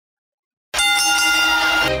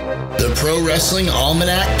The Pro Wrestling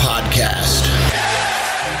Almanac Podcast.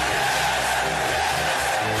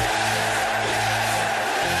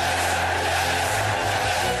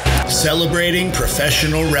 Celebrating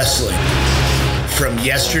professional wrestling from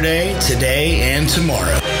yesterday, today, and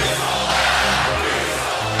tomorrow.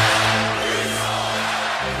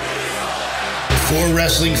 For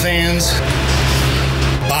wrestling fans,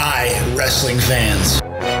 by wrestling fans.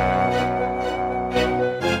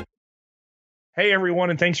 Hey everyone,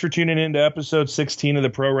 and thanks for tuning in to episode 16 of the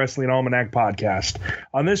Pro Wrestling Almanac Podcast.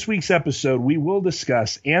 On this week's episode, we will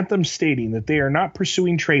discuss Anthem stating that they are not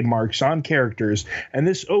pursuing trademarks on characters, and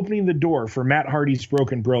this opening the door for Matt Hardy's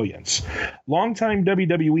Broken Brilliance. Longtime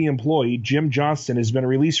WWE employee Jim Johnston has been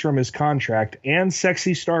released from his contract, and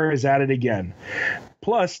Sexy Star is at it again.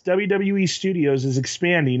 Plus, WWE Studios is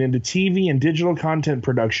expanding into TV and digital content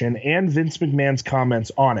production and Vince McMahon's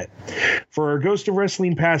comments on it. For our Ghost of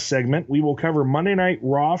Wrestling Past segment, we will cover Monday Night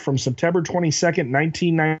Raw from September 22nd,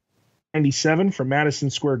 1997 from Madison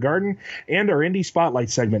Square Garden, and our Indy Spotlight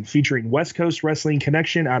segment featuring West Coast Wrestling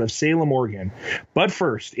Connection out of Salem, Oregon. But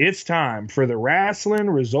first, it's time for the Wrestling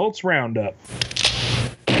Results Roundup.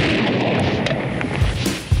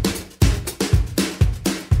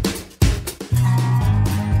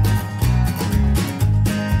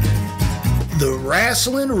 The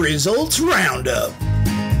Wrestling Results Roundup.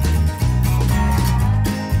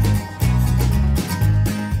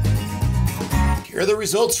 Here are the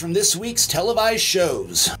results from this week's televised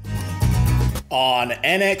shows. On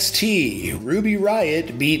NXT, Ruby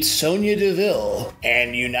Riott beat Sonya Deville,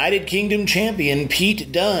 and United Kingdom champion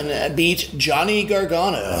Pete Dunne beat Johnny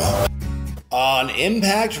Gargano. On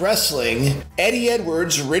Impact Wrestling, Eddie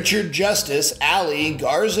Edwards, Richard Justice, Ali,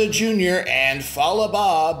 Garza Jr., and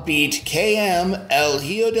Falaba beat KM, El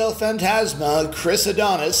Hijo del Fantasma, Chris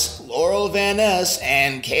Adonis, Laurel Van Ness,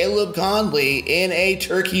 and Caleb Conley in a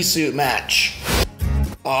turkey suit match.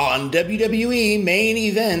 On WWE Main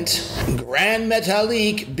Event, Grand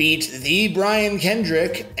Metalik beat The Brian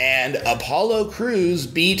Kendrick, and Apollo Crews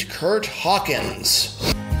beat Kurt Hawkins.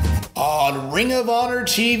 On Ring of Honor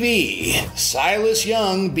TV, Silas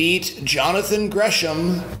Young beat Jonathan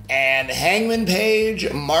Gresham, and Hangman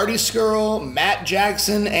Page, Marty Scurll, Matt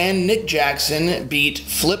Jackson, and Nick Jackson beat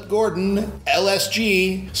Flip Gordon,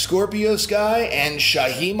 LSG, Scorpio Sky, and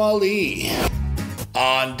Shaheem Ali.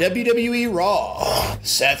 On WWE Raw,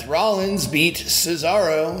 Seth Rollins beat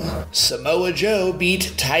Cesaro, Samoa Joe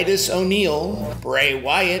beat Titus O'Neil, Bray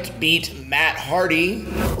Wyatt beat Matt Hardy,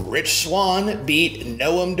 Rich Swann beat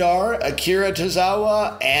Noam Dar, Akira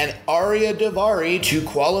Tozawa, and Arya Daivari to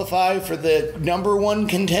qualify for the number one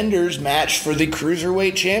contenders match for the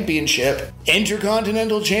Cruiserweight Championship.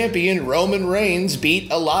 Intercontinental Champion Roman Reigns beat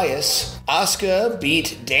Elias, Asuka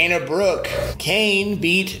beat Dana Brooke, Kane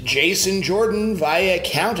beat Jason Jordan via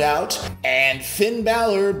countout, and Finn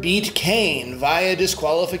Balor beat Kane via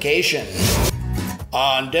disqualification.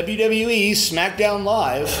 On WWE SmackDown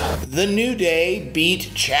Live, The New Day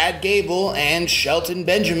beat Chad Gable and Shelton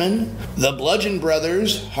Benjamin. The Bludgeon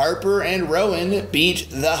Brothers, Harper and Rowan, beat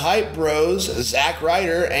the Hype Bros, Zack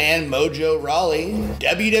Ryder and Mojo Rawley.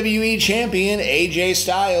 WWE Champion AJ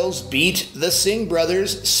Styles beat the Singh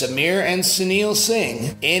Brothers, Samir and Sunil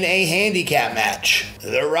Singh, in a handicap match.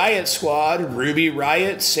 The Riot Squad, Ruby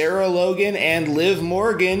Riott, Sarah Logan, and Liv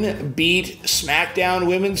Morgan beat SmackDown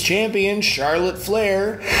Women's Champion Charlotte Flair,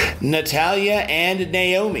 Natalya, and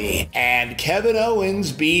Naomi, and Kevin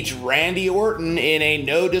Owens beat Randy Orton in a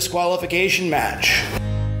no disqualification match.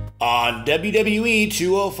 On WWE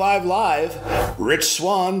 205 Live, Rich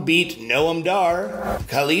Swann beat Noam Dar,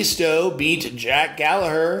 Kalisto beat Jack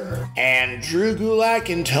Gallagher, and Drew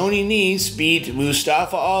Gulak and Tony Nese beat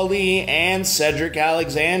Mustafa Ali and Cedric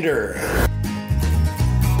Alexander.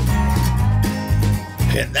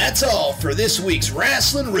 And that's all for this week's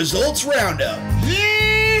Wrestling Results Roundup.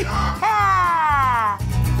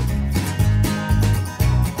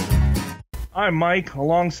 I'm Mike,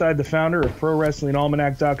 alongside the founder of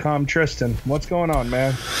ProWrestlingAlmanac.com, Tristan. What's going on,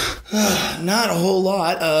 man? Not a whole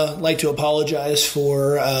lot. I'd like to apologize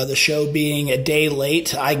for the show being a day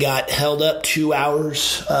late. I got held up 2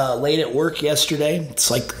 hours late at work yesterday.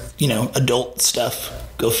 It's like, adult stuff.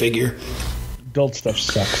 Go figure. Adult stuff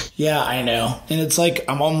sucks. Yeah, I know. And it's like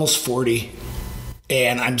I'm almost 40,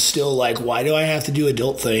 and I'm still like, why do I have to do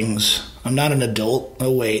adult things? I'm not an adult.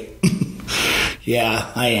 Oh, wait.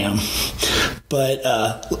 Yeah, I am.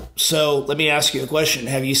 But, so let me ask you a question.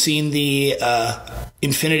 Have you seen the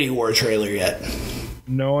Infinity War trailer yet?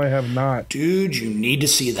 No, I have not. Dude, you need to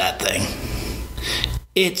see that thing.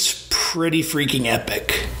 It's pretty freaking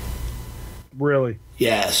epic. Really?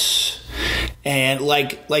 Yes. And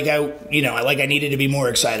I needed to be more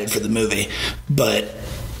excited for the movie. But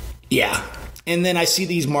yeah. And then I see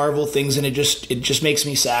these Marvel things, and it just makes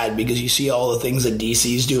me sad because you see all the things that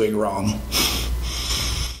DC's doing wrong.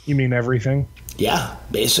 You mean everything? Yeah,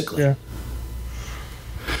 basically. Yeah.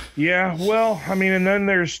 Yeah, well, I mean, and then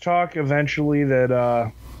there's talk eventually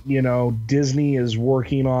that, Disney is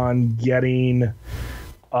working on getting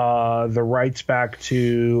the rights back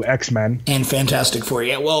to X-Men. And Fantastic Four.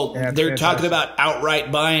 Yeah, well, they're talking about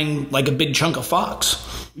outright buying like a big chunk of Fox.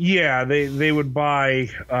 Yeah, they would buy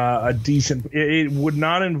a decent... It would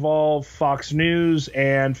not involve Fox News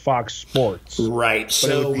and Fox Sports. Right.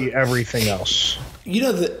 But it would be everything else.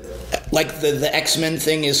 The X-Men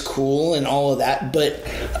thing is cool and all of that, but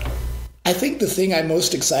I think the thing I'm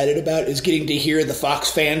most excited about is getting to hear the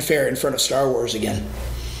Fox fanfare in front of Star Wars again.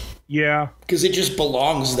 Yeah. Because it just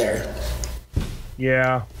belongs there.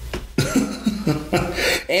 Yeah.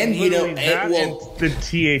 And, and the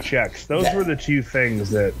THX. Those were the two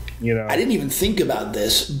things that, I didn't even think about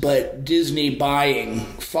this, but Disney buying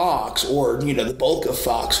Fox, or, the bulk of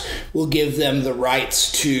Fox, will give them the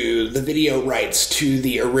video rights to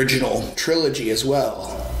the original trilogy as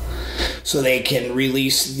well. So they can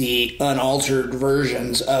release the unaltered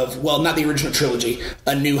versions of, well, not the original trilogy,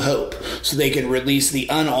 A New Hope. So they can release the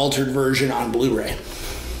unaltered version on Blu-ray.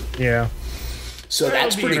 Yeah. So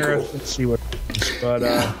that's pretty cool. Let's see what but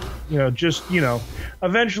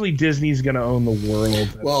eventually Disney's going to own the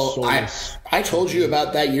world. Well, I told you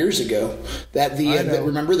about that years ago. That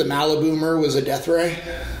remember the Maliboomer was a death ray?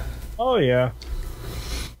 Oh yeah.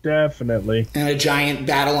 Definitely. And a giant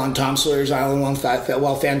battle on Tom Sawyer's Island while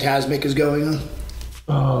Fantasmic is going on.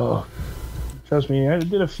 Oh, trust me, I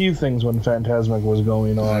did a few things when Fantasmic was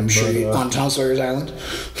going on. I'm sure on Tom Sawyer's Island.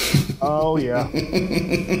 Oh yeah.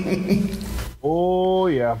 Oh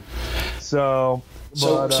yeah. So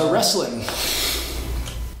wrestling.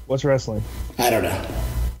 What's wrestling? I don't know.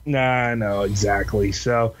 Nah, I know exactly.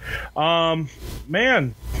 So,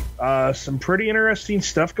 man, some pretty interesting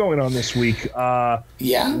stuff going on this week.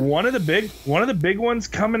 Yeah. One of the big ones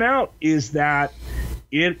coming out is that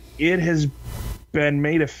it has been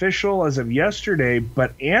made official as of yesterday,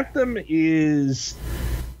 but Anthem is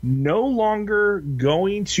no longer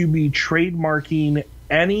going to be trademarking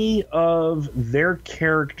any of their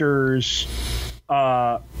characters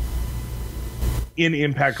in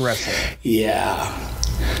Impact Wrestling. Yeah.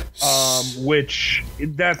 Which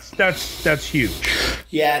that's huge.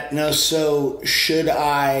 Yeah, no, so should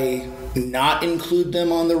I not include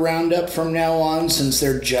them on the roundup from now on since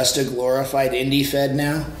they're just a glorified indie fed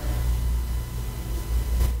now?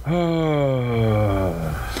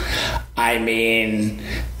 I mean,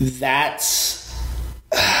 that's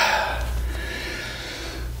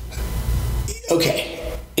okay.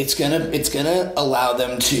 It's gonna allow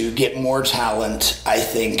them to get more talent, I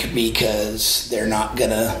think, because they're not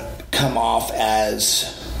gonna come off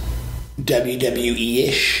as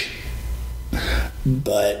WWE-ish.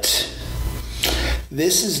 But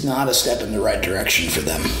this is not a step in the right direction for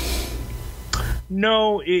them.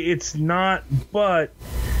 No, it's not. But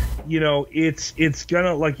it's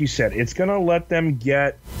gonna, like you said, it's gonna let them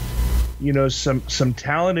get some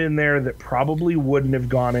talent in there that probably wouldn't have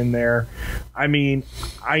gone in there. I mean,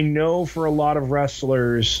 I know for a lot of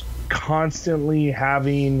wrestlers, constantly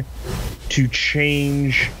having to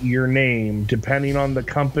change your name depending on the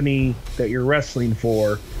company that you're wrestling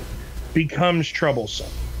for becomes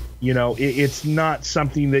troublesome. It's not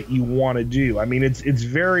something that you want to do. I mean, it's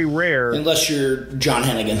very rare. Unless you're John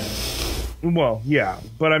Hennigan. Well, yeah.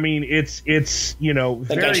 But I mean, it's that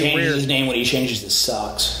very guy changes rare. His name when he changes his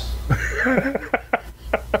socks.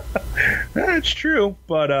 That's true,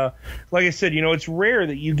 but like I said, it's rare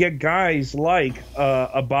that you get guys like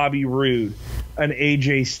a Bobby Roode, an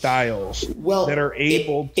AJ Styles, that are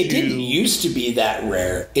able to... It didn't used to be that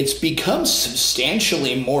rare. It's become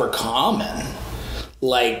substantially more common,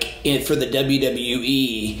 for the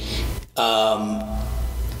WWE,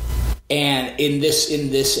 and in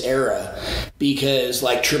this era, because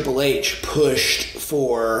Triple H pushed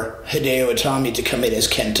for Hideo Itami to come in as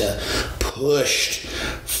Kenta, pushed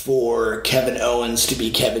for Kevin Owens to be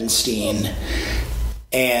Kevin Steen,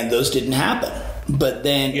 and those didn't happen. But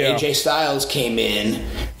then AJ Styles came in,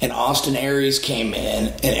 and Austin Aries came in,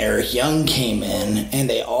 and Eric Young came in, and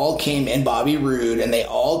they all came in, Bobby Roode, and they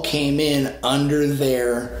all came in under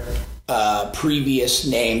their previous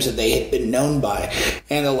names that they had been known by.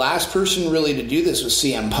 And the last person really to do this was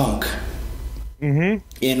CM Punk. In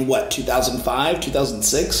 2005,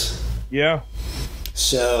 2006? Yeah.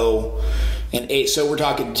 So, And 8, so we're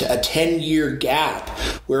talking a 10-year gap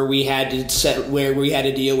where we had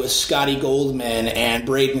to deal with Scotty Goldman and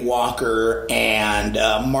Braden Walker and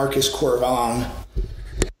Marcus Corvon.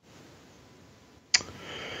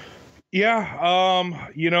 Yeah,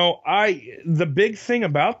 the big thing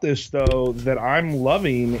about this, though, that I'm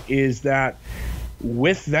loving is that,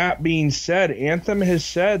 with that being said, Anthem has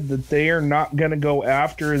said that they are not going to go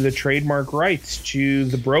after the trademark rights to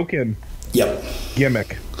the Broken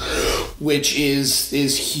gimmick. Which is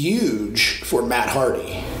huge for Matt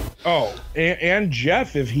Hardy. Oh, and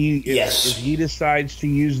Jeff, if he decides to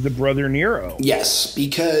use the Brother Nero. Yes,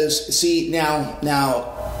 because, see, now...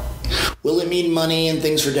 will it mean money and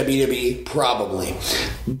things for WWE? Probably.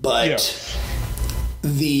 But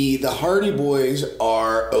the Hardy Boys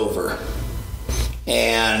are over.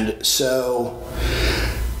 And so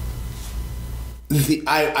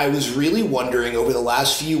I was really wondering over the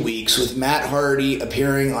last few weeks, with Matt Hardy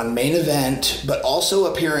appearing on Main Event, but also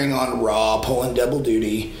appearing on Raw, pulling double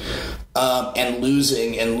duty, and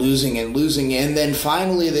losing. And then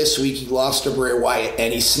finally this week he lost to Bray Wyatt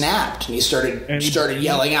and he snapped and he started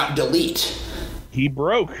yelling out delete. He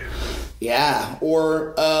broke. Yeah.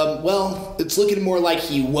 Or, it's looking more like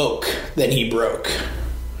he woke than he broke.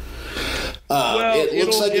 It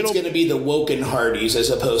looks like it's going to be the Woken Hardys as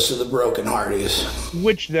opposed to the Broken Hardys.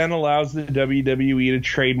 Which then allows the WWE to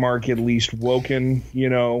trademark at least Woken,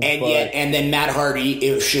 And then Matt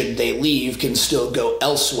Hardy, should they leave, can still go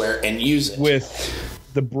elsewhere and use it.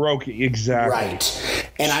 With the Broken, exactly. Right.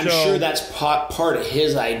 And I'm sure that's part of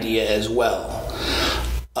his idea as well.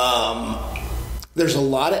 There's a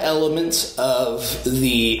lot of elements of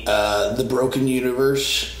the Broken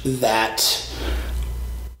Universe that...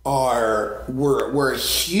 were a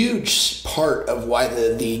huge part of why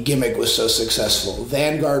the gimmick was so successful.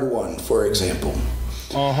 Vanguard 1, for example.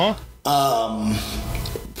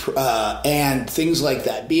 And things like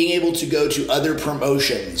that. Being able to go to other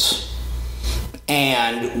promotions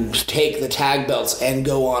and take the tag belts and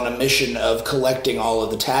go on a mission of collecting all of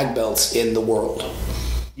the tag belts in the world.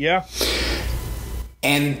 Yeah.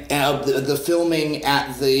 And the filming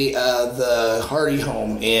at the Hardy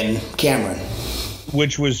home in Cameron.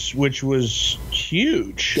 Which was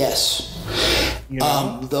huge. Yes.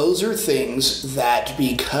 Those are things that,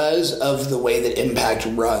 because of the way that Impact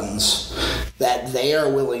runs, that they are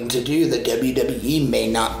willing to do that WWE may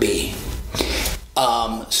not be.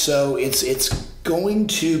 So it's going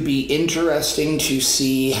to be interesting to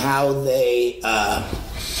see how they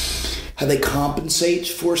compensate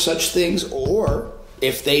for such things, or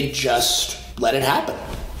if they just let it happen.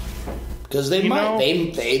 Because they might.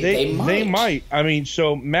 They might. I mean,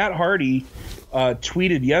 so Matt Hardy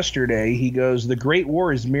tweeted yesterday, he goes, "The Great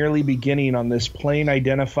War is merely beginning on this plane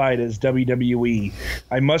identified as WWE.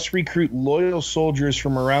 I must recruit loyal soldiers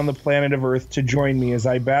from around the planet of Earth to join me as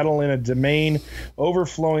I battle in a domain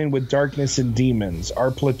overflowing with darkness and demons.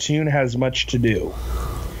 Our platoon has much to do."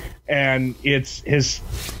 And it's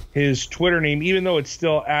his Twitter name, even though it's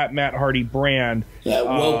still at Matt Hardy brand. Yeah,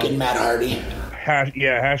 Woken Matt Hardy.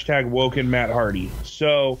 Hashtag Woken Matt Hardy.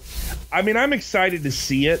 So, I mean, I'm excited to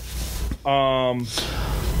see it. I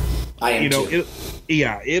am too.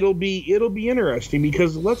 It'll be interesting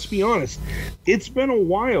because, let's be honest, it's been a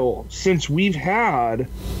while since we've had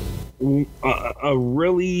a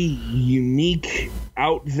really unique,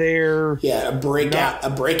 out there, a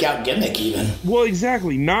breakout gimmick even. Well,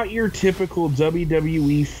 exactly, not your typical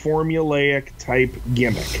WWE formulaic type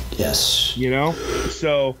gimmick. Yes.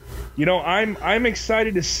 So, I'm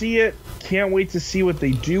excited to see it. Can't wait to see what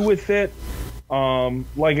they do with it.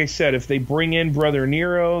 Like I said, if they bring in Brother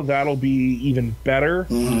Nero, that'll be even better.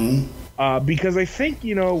 Mm-hmm. Because I think,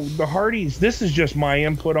 the Hardys, this is just my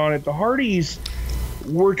input on it, the Hardys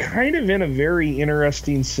were kind of in a very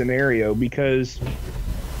interesting scenario because,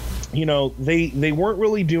 they weren't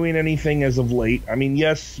really doing anything as of late. I mean,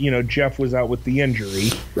 yes, Jeff was out with the injury.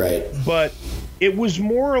 Right. But it was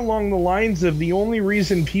more along the lines of the only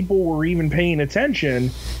reason people were even paying attention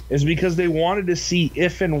is because they wanted to see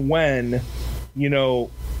if and when, the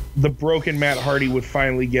Broken Matt Hardy would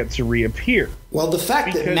finally get to reappear. Well, the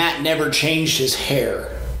fact that Matt never changed his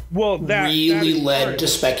hair really led to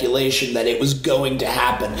speculation that it was going to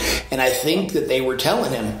happen. And I think that they were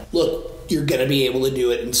telling him, look, you're going to be able to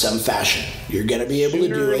do it in some fashion. You're going to be able to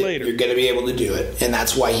do it. Later. You're going to be able to do it. And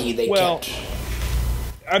that's why they kept.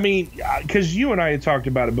 I mean, because you and I had talked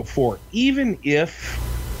about it before. Even if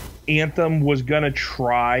Anthem was going to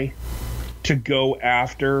try to go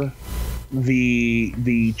after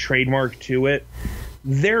the trademark to it,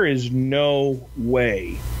 there is no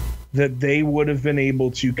way that they would have been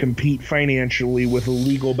able to compete financially with a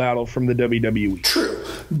legal battle from the WWE. True.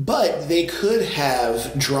 But they could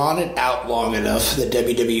have drawn it out long enough that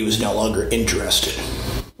WWE was no longer interested.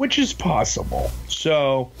 Which is possible.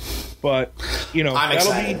 So, but, you know, I'm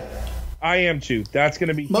excited. I am too. That's going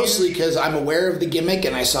to be mostly because I'm aware of the gimmick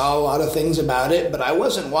and I saw a lot of things about it, but I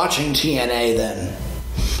wasn't watching TNA then.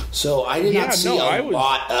 So I did not see a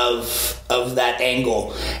lot of that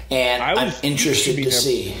angle, and I'm interested to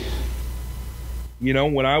see. You know,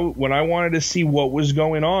 when I wanted to see what was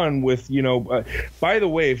going on with, you know, by the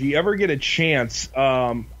way, if you ever get a chance,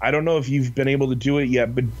 I don't know if you've been able to do it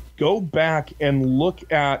yet, but go back and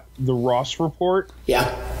look at the Ross Report.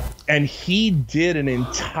 Yeah. And he did an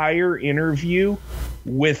entire interview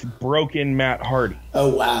with Broken Matt Hardy.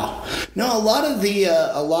 Oh wow! No, a lot of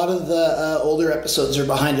the older episodes are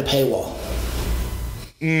behind a paywall.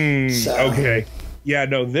 Okay. Yeah,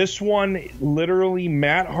 no, this one, literally,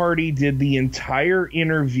 Matt Hardy did the entire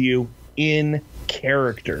interview in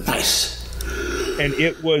character. Nice. And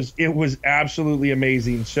it was absolutely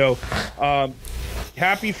amazing. So,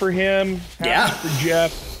 happy for him. Happy for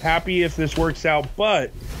Jeff. Happy if this works out.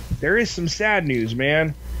 But there is some sad news,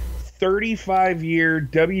 man. 35-year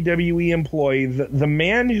WWE employee, the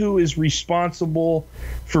man who is responsible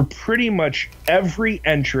for pretty much every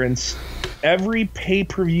entrance, every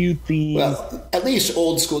pay-per-view theme. Well, at least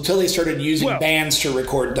old school, until they started using bands to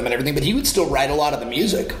record them and everything, but he would still write a lot of the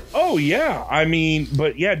music. Oh, yeah. I mean,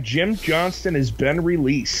 but yeah, Jim Johnston has been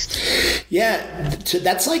released. Yeah,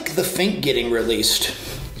 that's like the Fink getting released.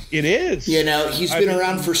 It is. You know, he's been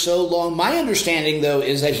around for so long. My understanding, though,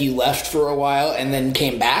 is that he left for a while and then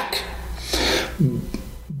came back.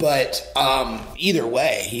 But either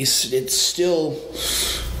way, it's still,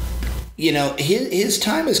 you know, his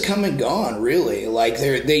time has come and gone. Really, like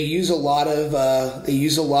they use a lot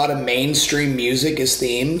of mainstream music as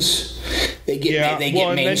themes. They get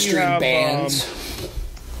mainstream bands.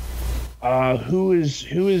 Who is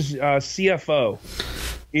CFO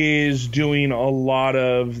is doing a lot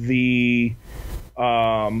of the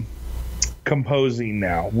composing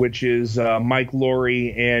now, which is Mike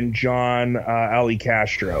Laurie and John Ali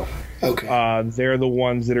Castro. Okay. They're the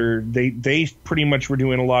ones that are they pretty much were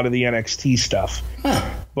doing a lot of the NXT stuff. Huh.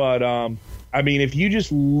 But I mean, if you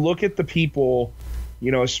just look at the people,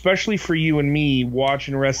 you know, especially for you and me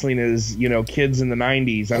watching wrestling as, you know, kids in the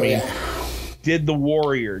 90s, I mean, Did the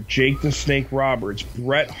Warrior, Jake the Snake Roberts,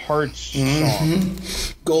 Bret Hart's song.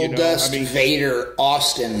 Goldust, Vader,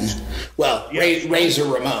 Austin. Well, Razor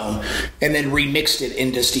Ramon. And then remixed it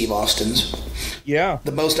into Steve Austin's. Yeah.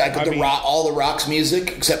 The most I could, all the Rock's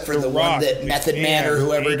music, except for the one that Method Man or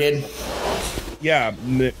whoever did. Yeah,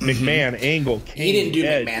 McMahon, Angle, Kane, he didn't do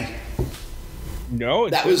Ed. McMahon. No,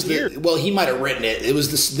 that was he might have written it. It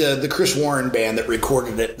was the Chris Warren band that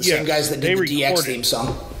recorded it. The same guys that did the DX theme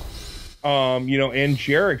song. You know, and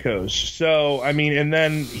Jericho's. So, I mean, and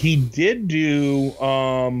then he did do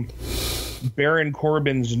Baron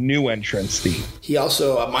Corbin's new entrance theme. He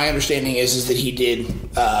also, my understanding is that he did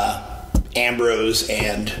Ambrose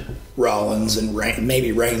and Rollins and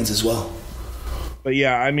maybe Reigns as well. But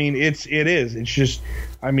yeah, I mean, it's just,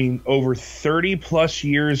 I mean, over 30 plus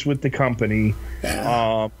years with the company.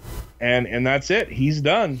 Yeah. And that's it. He's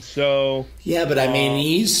done. So yeah, but I mean,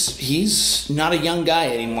 he's not a young guy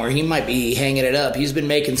anymore. He might be hanging it up. He's been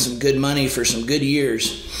making some good money for some good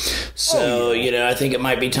years. So you know, I think it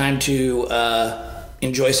might be time to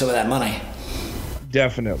enjoy some of that money.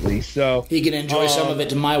 Definitely. So he can enjoy some of it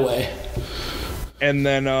to my way. And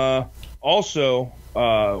then also.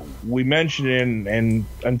 We mentioned it, and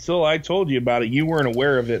until I told you about it, you weren't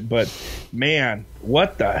aware of it. But man,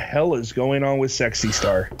 what the hell is going on with Sexy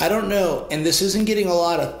Star? I don't know, and this isn't getting a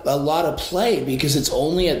lot of play because it's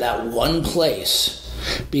only at that one place.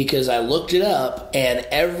 Because I looked it up, and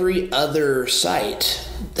every other site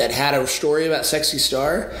that had a story about Sexy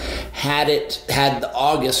Star had the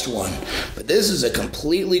August one. But this is a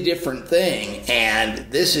completely different thing, and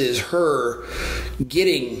this is her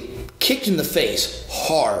getting kicked in the face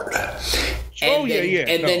hard. And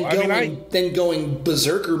then going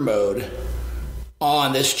berserker mode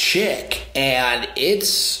on this chick, and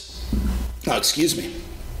it's not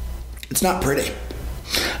pretty.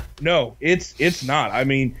 No, it's not. I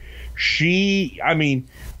mean,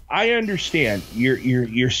 I understand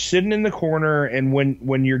you're sitting in the corner, and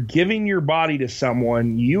when you're giving your body to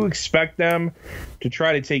someone, you expect them to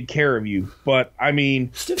try to take care of you. But I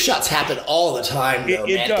mean, stiff shots happen all the time, though,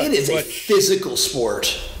 man. Does, it is a physical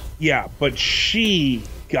sport. Yeah, but she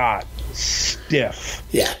got stiff.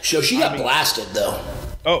 Yeah, so she got blasted, though.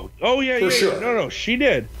 Oh yeah, sure. No, she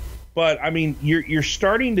did. But I mean, you're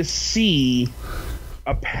starting to see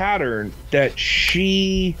a pattern that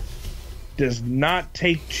she does not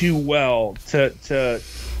take too well to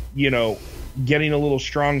getting a little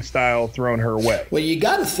strong style thrown her way. Well, you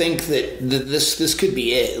got to think that this could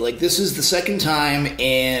be it. Like, this is the second time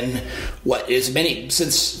in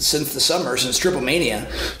since the summer, since Triple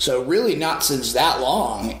Mania. So really not since that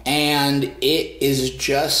long, and it is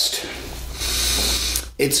just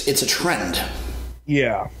it's a trend.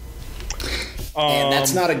 Yeah. And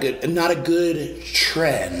that's not a good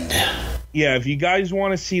trend. Yeah, if you guys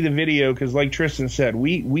want to see the video, because like Tristan said,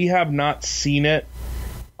 we have not seen it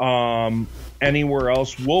anywhere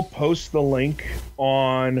else. We'll post the link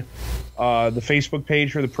on the Facebook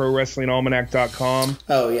page for the ProWrestlingAlmanac.com.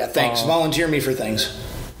 Oh yeah, thanks. Volunteer me for things.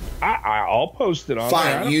 I'll post it on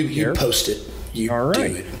Fine, there. you post it. You All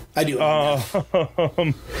right. do it. I do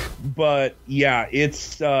it. But yeah,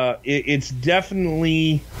 it's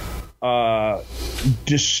definitely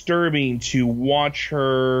disturbing to watch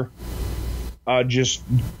her.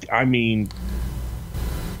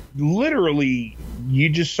 Literally, you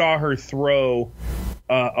just saw her throw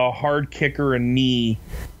a hard kick or a knee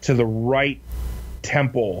to the right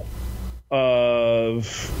temple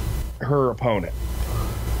of her opponent.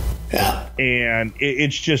 Yeah. And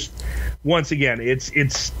it's just, once again,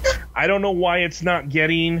 it's I don't know why it's not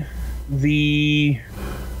getting the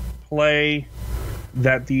play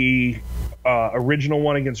that the original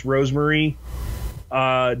one against Rosemary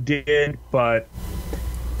did, but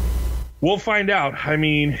we'll find out. I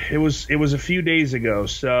mean, it was a few days ago,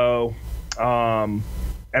 so and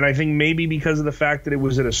I think maybe because of the fact that it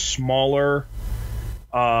was at a smaller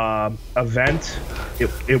event,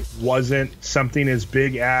 it wasn't something as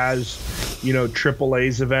big as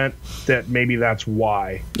AAA's event, that maybe that's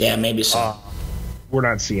why. Yeah, maybe so. We're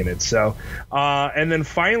not seeing it. So, and then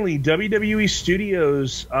finally, WWE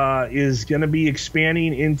Studios is going to be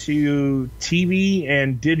expanding into TV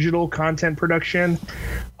and digital content production.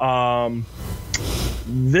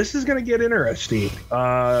 This is going to get interesting.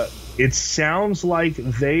 It sounds like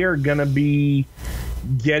they are going to be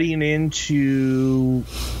getting into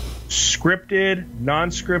scripted,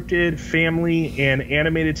 non-scripted, family, and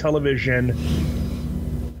animated television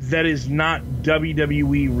that is not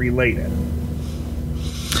WWE related.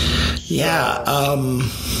 Yeah,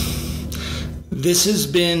 this has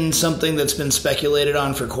been something that's been speculated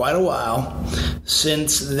on for quite a while,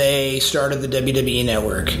 since they started the WWE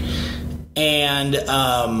Network, and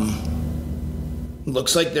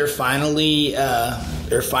looks like they're finally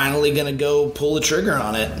going to go pull the trigger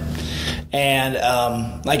on it. And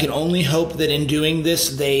I can only hope that in doing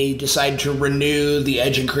this, they decide to renew the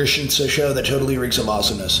Edge and Christian show that totally reeks of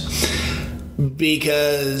awesomeness,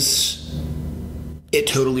 because it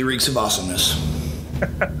totally reeks of awesomeness.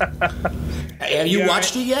 Have you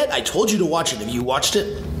watched it yet? I told you to watch it. Have you watched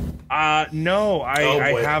it? No,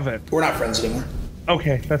 I haven't. We're not friends anymore.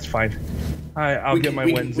 Okay, that's fine. I'll get my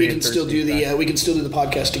Wednesday. We can still do the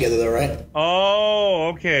podcast together, though, right?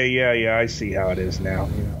 Oh, okay, yeah. I see how it is now.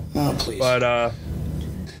 Oh, please. But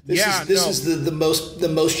this is the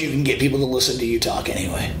most you can get people to listen to you talk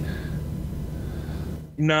anyway.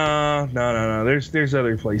 No. There's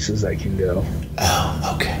other places I can go.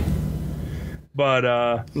 Oh, okay. But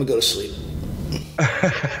I'm gonna go to sleep.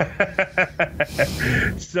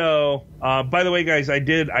 So, by the way, guys, I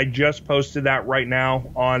just posted that right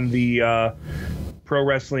now on the Pro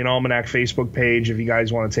Wrestling Almanac Facebook page if you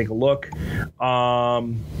guys want to take a look.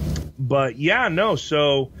 But yeah, no.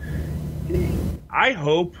 So I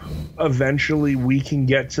hope eventually we can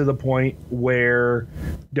get to the point where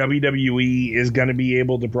WWE is going to be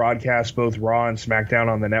able to broadcast both Raw and SmackDown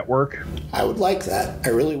on the network. I would like that. I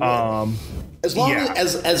really would. As long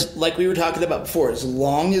as like we were talking about before, as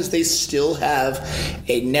long as they still have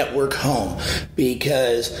a network home,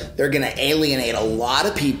 because they're going to alienate a lot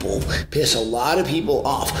of people, piss a lot of people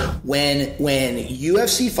off. When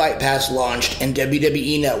UFC Fight Pass launched and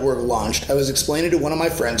WWE Network launched, I was explaining to one of my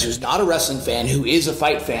friends who's not a wrestling fan, who is a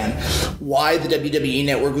fight fan, why the WWE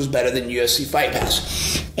Network was better than UFC Fight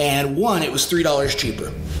Pass. And one, it was $3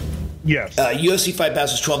 cheaper. Yes. UFC Fight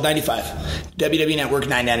Pass was $12.95. WWE Network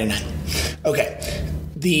 $9.99. Okay.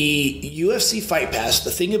 The UFC Fight Pass, the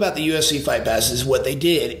thing about the UFC Fight Pass is what they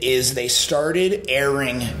did is they started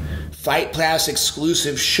airing Fight Pass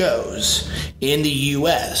exclusive shows in the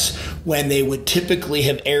U.S. when they would typically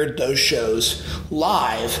have aired those shows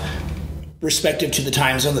live, respective to the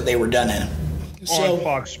time zone that they were done in. On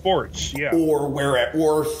Fox Sports, yeah.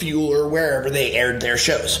 Or Fuel, or wherever they aired their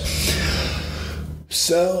shows.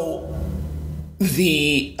 So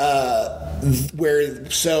the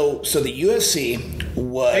UFC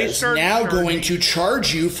was now going to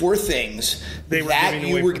charge you for things they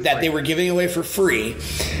were giving away for free,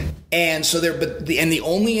 And so the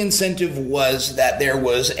only incentive was that they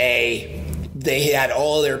had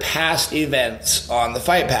all their past events on the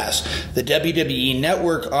Fight Pass. The WWE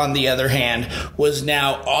Network, on the other hand, was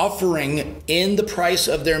now offering in the price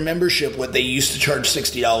of their membership what they used to charge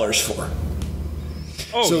 $60 for.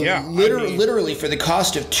 Oh, so yeah. Literally for the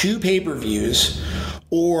cost of 2 pay-per-views,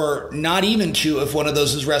 or not even 2 if one of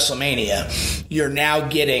those is WrestleMania, you're now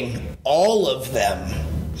getting all of them,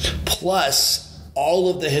 plus all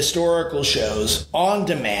of the historical shows on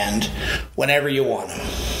demand whenever you want them.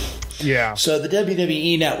 Yeah. So the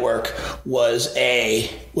WWE Network was a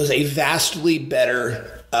vastly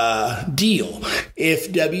better deal.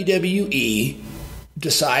 If WWE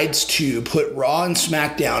decides to put Raw and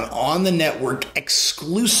SmackDown on the network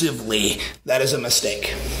exclusively, that is a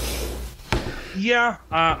mistake. Yeah,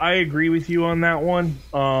 I agree with you on that one.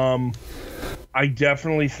 I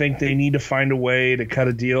definitely think they need to find a way to cut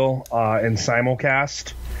a deal and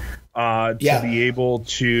simulcast. To be able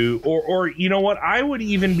to, or you know what, I would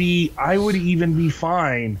even be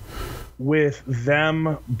fine with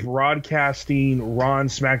them broadcasting Raw and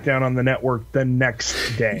SmackDown on the network the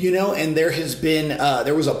next day. You know, and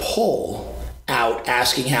there was a poll out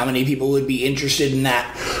asking how many people would be interested in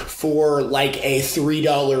that for like a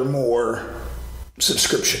 $3 more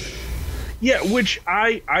subscription. Yeah, which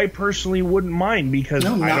I personally wouldn't mind because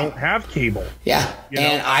I don't have cable. Yeah,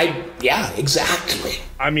 exactly.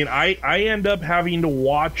 I mean, I end up having to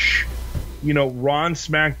watch, Raw and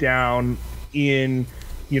SmackDown in,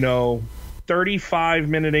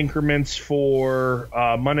 35-minute increments for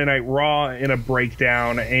Monday Night Raw in a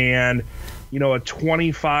breakdown and, a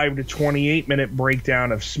 25 to 28-minute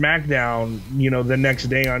breakdown of SmackDown, the next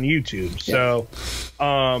day on YouTube. So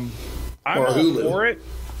I'm all for it.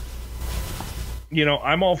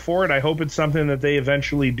 I'm all for it. I hope it's something that they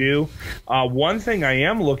eventually do. One thing I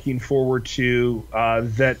am looking forward to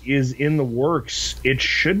that is in the works, it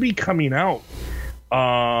should be coming out.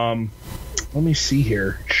 Let me see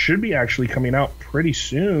here. It should be actually coming out pretty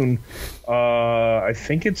soon. I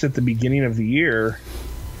think it's at the beginning of the year.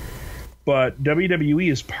 But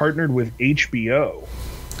WWE is partnered with HBO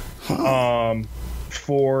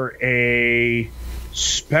for a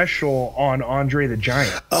special on Andre the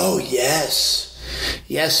Giant. Oh, yes.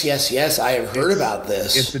 Yes. I have heard about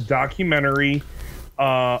this. It's a documentary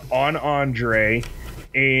on Andre,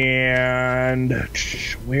 and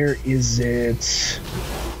where is it?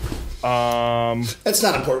 That's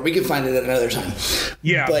not important. We can find it at another time.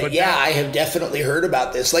 Yeah, but I have definitely heard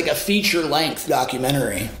about this, like a feature-length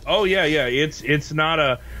documentary. Oh yeah. It's not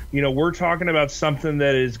a. We're talking about something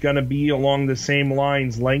that is going to be along the same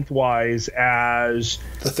lines lengthwise as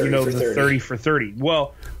the 30 for 30.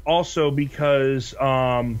 Well, also because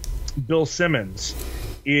Bill Simmons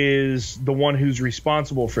is the one who's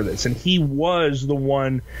responsible for this, and he was the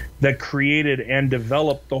one that created and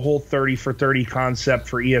developed the whole 30 for 30 concept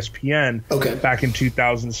for ESPN back in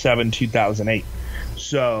 2007, 2008.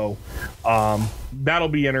 So that'll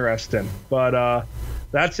be interesting. But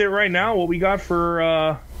that's it right now. What we got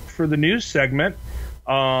for the news segment.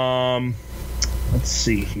 Let's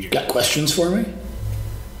see here. Got questions for me?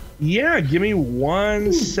 Yeah, give me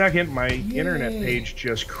 1 second. My internet page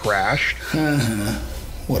just crashed.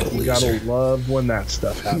 What a loser. You gotta love when that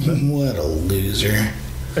stuff happens. What a loser.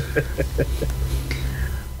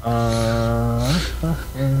 I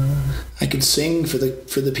could sing for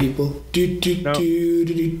the people. Do do do do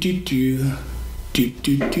do do do do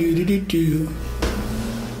do do do do.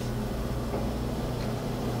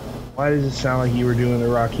 Why does it sound like you were doing the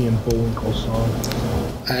Rocky and Bullwinkle song?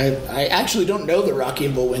 I actually don't know the Rocky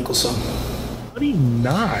and Bullwinkle song. How do you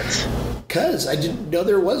not? Because I didn't know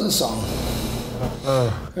there was a song.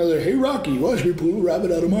 I was like, hey, Rocky, watch me pull a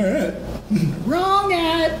rabbit out of my hat. Wrong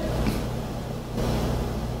hat.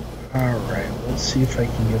 All right, let's see if I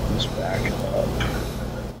can get this back up.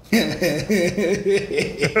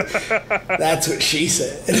 That's what she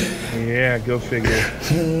said. Yeah, go figure.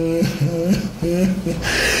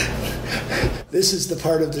 This is the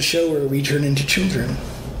part of the show where we turn into children.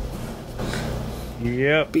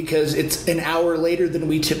 Yep. Because it's an hour later than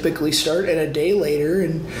we typically start, and a day later,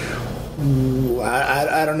 and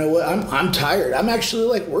I don't know what. I'm tired. I'm actually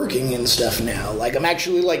like working and stuff now. Like I'm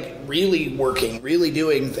actually like really working, really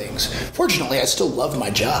doing things. Fortunately, I still love my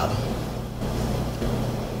job.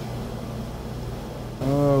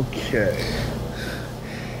 Okay.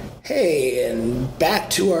 Hey, and back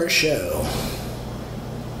to our show.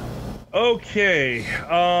 Okay.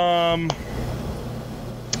 I'm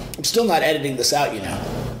still not editing this out, you know.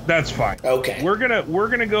 That's fine. Okay. We're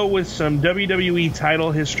gonna go with some WWE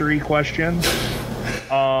title history questions.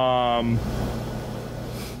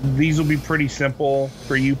 these will be pretty simple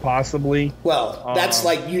for you, possibly. Well, that's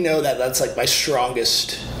like, that's like my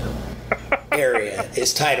strongest area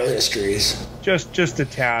is title histories. Just a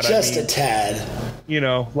tad. A tad.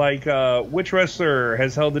 Which wrestler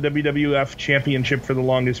has held the WWF Championship for the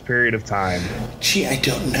longest period of time? Gee, I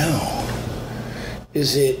don't know.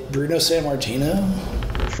 Is it Bruno Sammartino?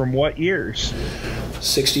 From what years?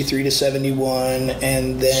 63 to 71,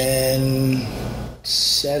 and then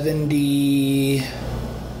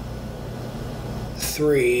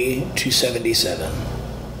 73 to 77.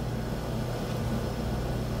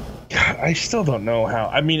 God, I still don't know how.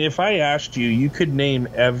 I mean, if I asked you, you could name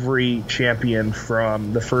every champion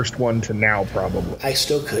from the first one to now, probably. I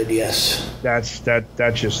still could, yes. That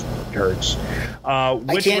just hurts. I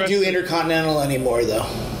can't do Intercontinental anymore, though.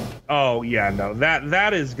 Oh yeah, no,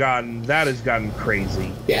 that has gotten crazy.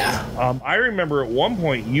 Yeah. I remember at one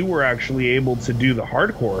point you were actually able to do the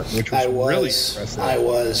hardcore, which was really impressive. I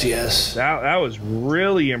was, yes. That was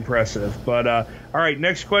really impressive. But all right,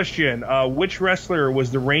 next question: which wrestler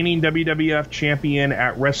was the reigning WWF champion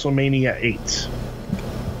at WrestleMania 8?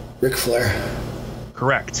 Ric Flair.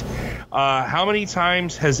 Correct. How many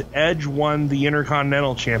times has Edge won the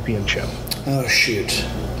Intercontinental Championship? Oh shoot.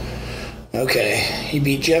 Okay, he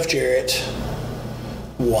beat Jeff Jarrett,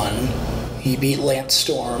 1. He beat Lance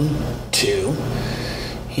Storm, 2.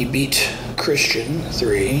 He beat Christian,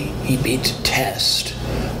 3. He beat Test,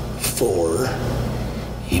 4.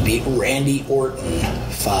 He beat Randy Orton,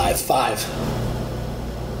 5.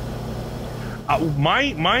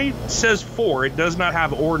 Mine says 4. It does not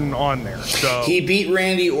have Orton on there. So he beat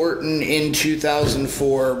Randy Orton in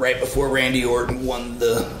 2004, right before Randy Orton won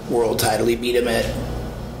the world title. He beat him at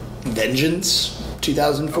Vengeance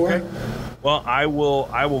 2004. Okay. Well, I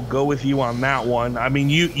will go with you on that one. I mean,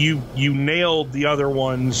 you nailed the other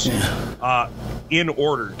ones in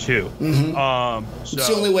order too. Mm-hmm. So, that's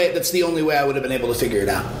the only way I would have been able to figure it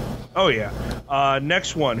out. Oh yeah.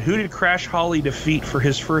 Next one. Who did Crash Holly defeat for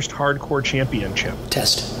his first hardcore championship?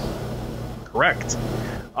 Test. Correct.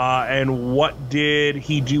 And what did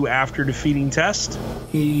he do after defeating Test?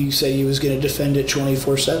 He said he was going to defend it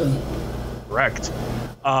 24/7. Correct.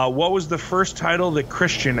 What was the first title that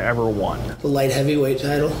Christian ever won? The light heavyweight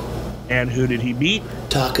title. And who did he beat?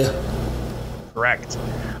 Taka. Correct.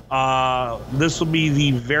 This will be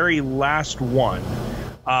the very last one.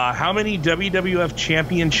 How many WWF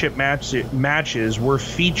Championship matches were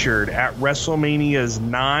featured at WrestleManias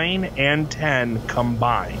 9 and 10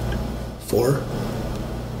 combined? 4.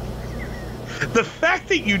 The fact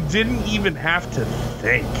that you didn't even have to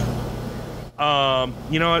think.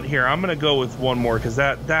 You know what? Here, I'm going to go with one more because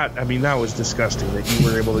that was disgusting that you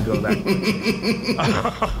were able to go that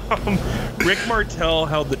quick. Rick Martel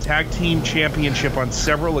held the tag team championship on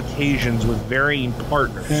several occasions with varying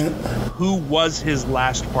partners. Who was his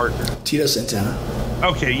last partner? Tito Santana.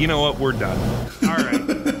 Okay, you know what? We're done. All right.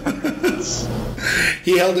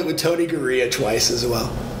 He held it with Tony Gurria twice as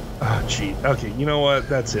well. Oh, gee. Okay, you know what?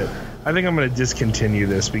 That's it. I think I'm going to discontinue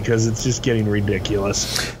this because it's just getting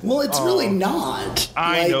ridiculous. Well, it's really not.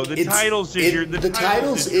 I know the titles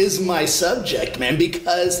is my subject, man,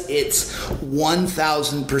 because it's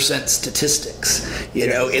 1,000% statistics.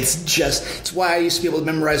 It's why I used to be able to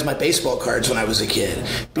memorize my baseball cards when I was a kid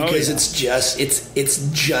because it's just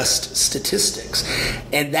statistics,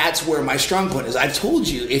 and that's where my strong point is. I've told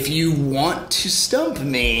you, if you want to stump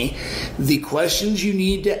me, the questions you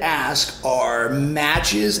need to ask are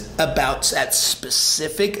matches about at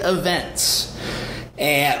specific events,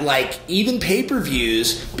 and like even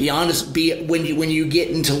pay-per-views. When you get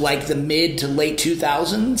into like the mid to late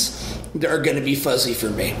 2000s, they're going to be fuzzy for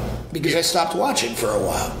me because I stopped watching for a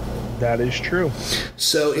while. That is true.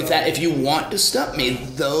 So if you want to stump me,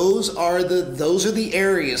 those are the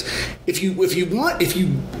areas. If you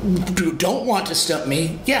don't want to stump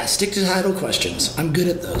me, stick to title questions. I'm good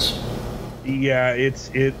at those. Yeah,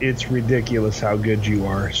 it's ridiculous how good you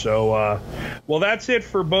are. So, well, that's it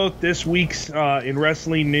for both this week's in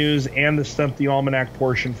wrestling news and the Stump the Almanac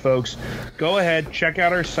portion, folks. Go ahead, check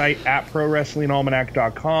out our site at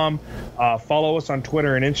ProWrestlingAlmanac.com. Follow us on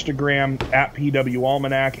Twitter and Instagram at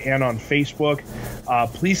PWAlmanac and on Facebook.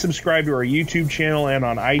 Please subscribe to our YouTube channel and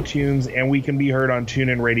on iTunes, and we can be heard on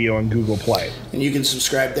TuneIn Radio and Google Play. And you can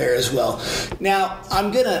subscribe there as well. Now,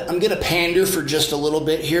 I'm gonna pander for just a little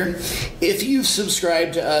bit here. If you've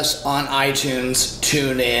subscribed to us on iTunes,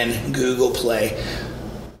 TuneIn, Google Play,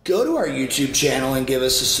 go to our YouTube channel and give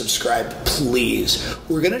us a subscribe, please.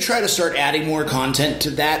 We're going to try to start adding more content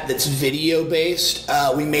to that's video-based.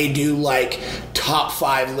 We may do like top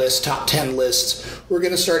 5 lists, top 10 lists. We're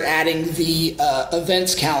going to start adding the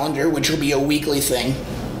events calendar, which will be a weekly thing.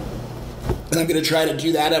 And I'm going to try to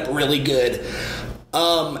do that up really good.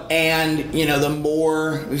 And, you know, the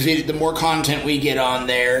more content we get on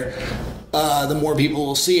there, the more people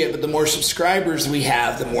will see it. But the more subscribers we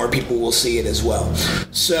have, the more people will see it as well.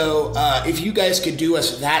 So if you guys could do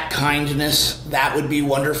us that kindness, that would be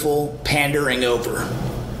wonderful. Pandering over.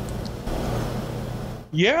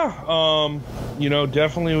 Yeah, you know,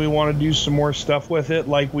 definitely we want to do some more stuff with it,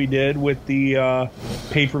 like we did with the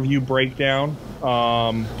pay-per-view breakdown,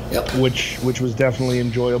 which was definitely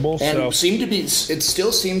enjoyable. And it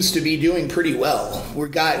still seems to be doing pretty well.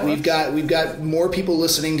 We've got more people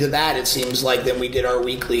listening to that, it seems like, than we did our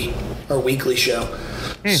weekly show.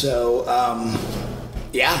 So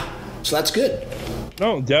yeah, so that's good.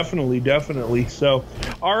 No, definitely. So,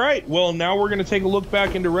 all right. Well, now we're going to take a look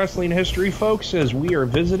back into wrestling history, folks, as we are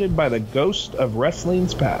visited by the ghost of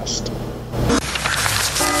wrestling's past.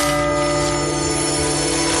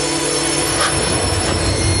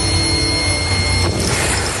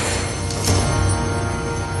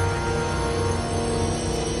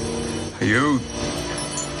 Are you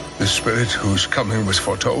the spirit whose coming was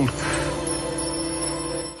foretold?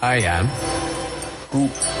 I am. Who?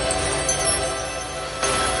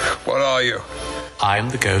 What are you? I'm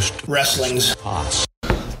the ghost of Wrestling's past.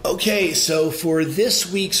 Okay, so for this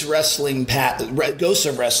week's Ghosts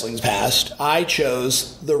of Wrestling's Past, I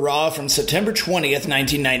chose the Raw from September 20th,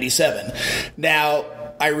 1997. Now,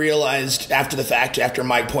 I realized after the fact, after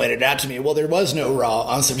Mike pointed out to me, well, there was no Raw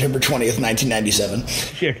on September 20th, 1997.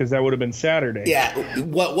 Yeah, because that would have been Saturday. Yeah,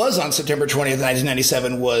 what was on September 20th,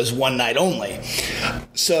 1997 was one night only.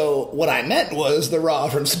 So what I meant was the Raw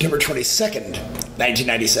from September 22nd,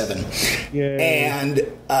 1997. Yay. And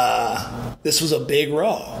this was a big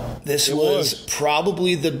Raw. This was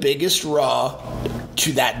probably the biggest Raw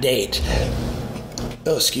to that date.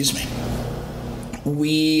 Oh, excuse me.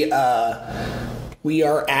 We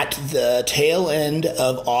are at the tail end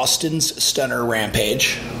of Austin's Stunner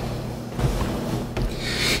Rampage.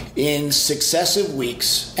 In successive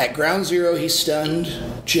weeks, at Ground Zero, he stunned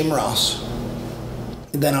Jim Ross.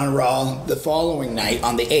 Then on Raw, the following night,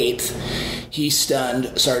 on the 8th, he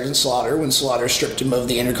stunned Sergeant Slaughter when Slaughter stripped him of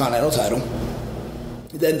the Intercontinental title.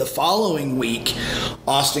 Then the following week,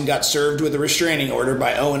 Austin got served with a restraining order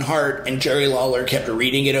by Owen Hart, and Jerry Lawler kept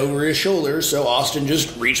reading it over his shoulder, so Austin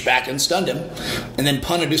just reached back and stunned him, and then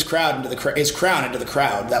punted his crown into the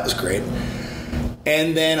crowd. That was great.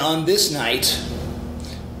 And then on this night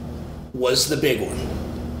was the big one.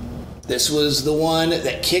 This was the one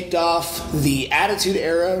that kicked off the Attitude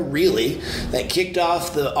Era, really, that kicked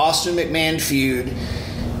off the Austin McMahon feud.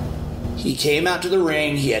 He came out to the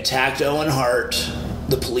ring, he attacked Owen Hart.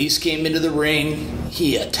 The police came into the ring.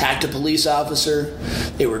 He attacked a police officer.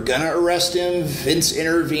 They were going to arrest him. Vince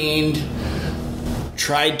intervened,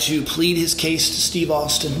 tried to plead his case to Steve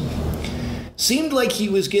Austin. Seemed like he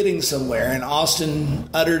was getting somewhere, and Austin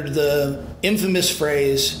uttered the infamous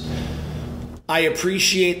phrase, "I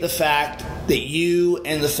appreciate the fact that you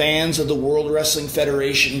and the fans of the World Wrestling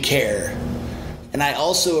Federation care. And I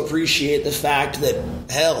also appreciate the fact that,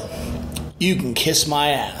 hell, you can kiss my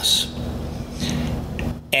ass."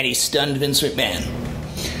 And he stunned Vince McMahon.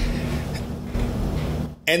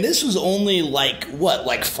 And this was only like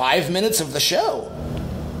 5 minutes of the show?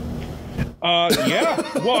 Yeah.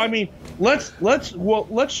 Well, I mean, let's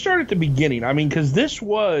start at the beginning. I mean, because this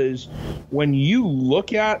was, when you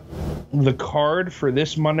look at the card for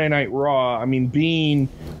this Monday Night Raw, I mean, being,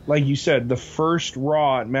 like you said, the first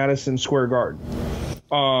Raw at Madison Square Garden.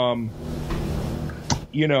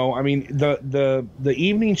 You know, I mean, the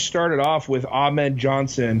evening started off with Ahmed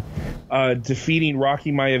Johnson defeating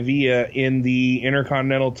Rocky Maivia in the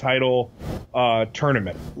Intercontinental title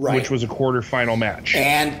tournament, right, which was a quarterfinal match.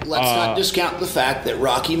 And let's not discount the fact that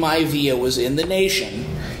Rocky Maivia was in the Nation.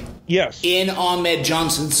 Yes. In Ahmed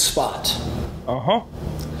Johnson's spot. Uh-huh.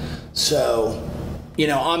 So, you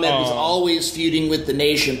know, Ahmed was always feuding with the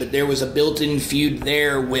Nation, but there was a built-in feud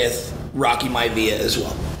there with Rocky Maivia as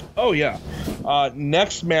well. Oh, yeah.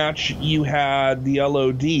 Next match, you had the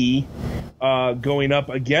LOD going up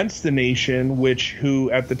against the Nation,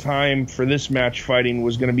 who at the time for this match fighting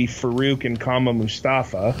was going to be Farouk and Kama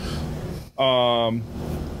Mustafa.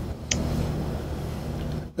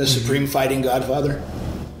 The Supreme Fighting Godfather.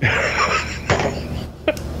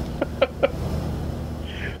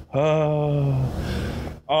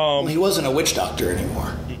 Well, he wasn't a witch doctor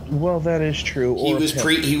anymore. Well, that is true. He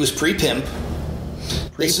was pre-pimp.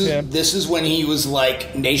 This is when he was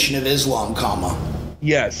like Nation of Islam,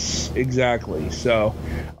 Yes, exactly. So,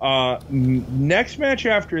 next match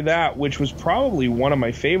after that, which was probably one of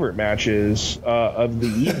my favorite matches of the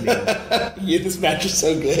evening. Yeah, this match is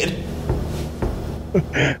so good.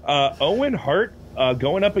 Owen Hart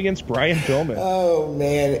going up against Brian Pillman. Oh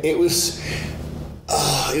man, it was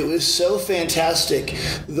so fantastic.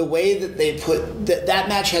 The way that they put that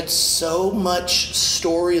match had so much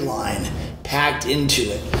storyline packed into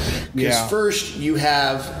it. Because first you've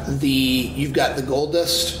got the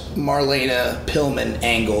Goldust Marlena Pillman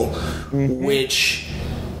angle, which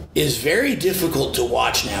is very difficult to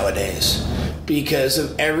watch nowadays because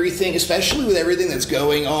of everything, especially with everything that's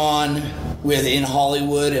going on within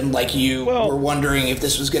Hollywood, and like you were wondering if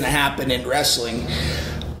this was going to happen in wrestling.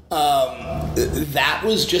 That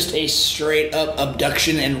was just a straight up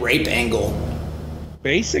abduction and rape angle.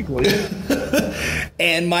 Basically.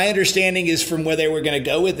 And my understanding is from where they were going to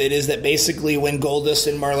go with it is that basically when Goldust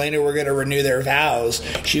and Marlena were going to renew their vows,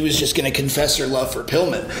 she was just going to confess her love for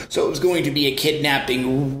Pillman. So it was going to be a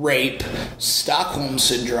kidnapping, rape, Stockholm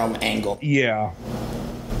Syndrome angle. Yeah.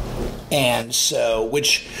 And so,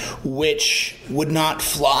 which would not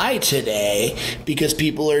fly today because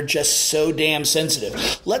people are just so damn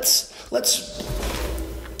sensitive. Let's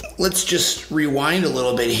just rewind a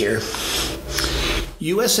little bit here.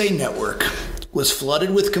 USA Network was flooded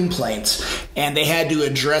with complaints, and they had to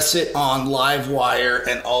address it on Livewire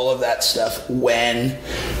and all of that stuff when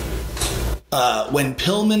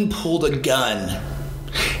Pillman pulled a gun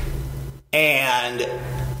and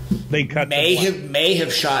they may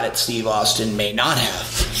have shot at Steve Austin, may not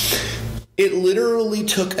have. It literally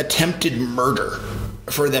took attempted murder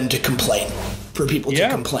for them to complain, for people to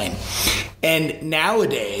complain. And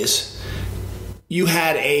nowadays, you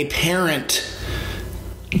had a parent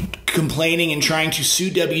complaining and trying to sue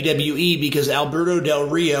WWE because Alberto Del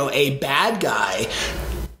Rio, a bad guy,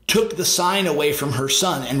 took the sign away from her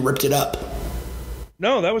son and ripped it up.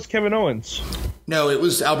 No, that was Kevin Owens. No, it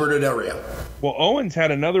was Alberto Del Rio. Well, Owens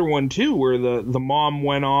had another one, too, where the mom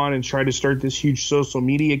went on and tried to start this huge social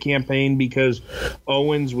media campaign because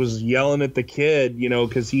Owens was yelling at the kid,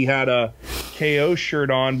 because he had a KO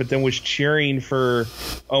shirt on, but then was cheering for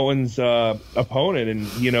Owens' opponent. And,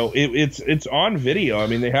 it's on video. I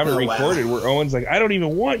mean, they have it recorded where Owens like, I don't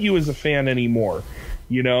even want you as a fan anymore,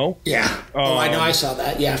 Yeah. I know. I saw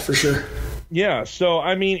that. Yeah, for sure. Yeah. So,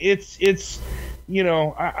 I mean, it's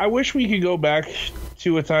I wish we could go back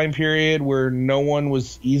to a time period where no one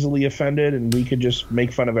was easily offended and we could just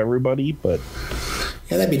make fun of everybody, but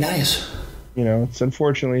yeah, that'd be nice. It's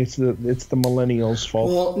unfortunately it's the millennials' fault.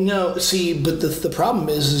 Well, no, see, but the problem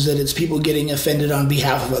is that it's people getting offended on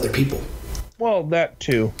behalf of other people. Well, that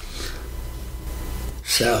too.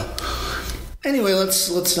 So, anyway,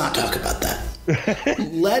 let's not talk about that.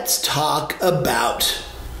 Let's talk about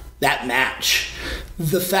that match.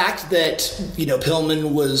 The fact that,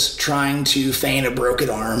 Pillman was trying to feign a broken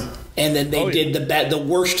arm, and then they did the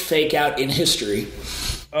worst fake out in history.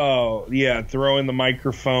 Oh, yeah, throwing the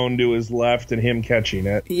microphone to his left and him catching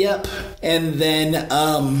it. Yep. And then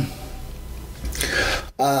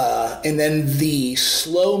the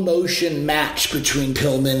slow motion match between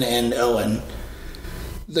Pillman and Owen.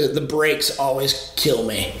 The breaks always kill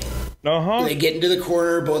me. Uh-huh. They get into the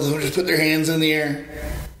corner, both of them just put their hands in the air.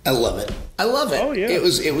 I love it. Oh, yeah. It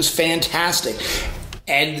was fantastic.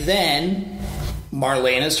 And then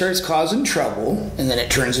Marlena starts causing trouble, and then it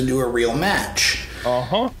turns into a real match.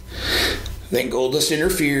 Uh-huh. Then Goldust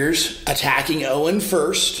interferes, attacking Owen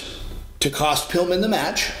first to cost Pillman the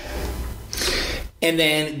match. And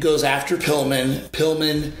then goes after Pillman.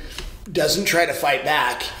 Pillman doesn't try to fight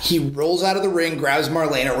back. He rolls out of the ring, grabs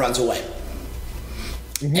Marlena, runs away.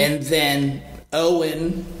 Mm-hmm. And then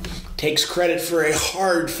Owen takes credit for a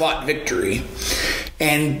hard-fought victory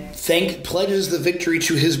and pledges the victory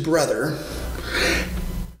to his brother,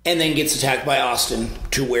 and then gets attacked by Austin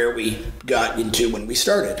to where we got into when we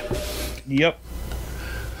started. Yep.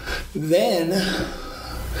 Then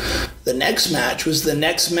the next match was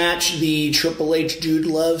the Triple H Dude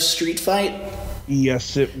Love street fight.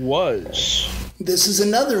 Yes, it was. This is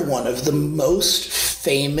another one of the most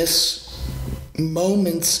famous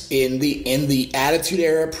moments in the Attitude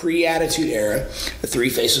Era, pre-Attitude Era, the Three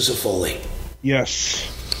Faces of Foley. Yes.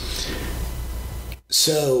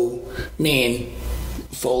 So,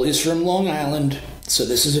 Foley's from Long Island, so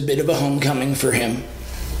this is a bit of a homecoming for him.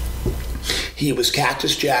 He was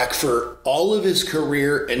Cactus Jack for all of his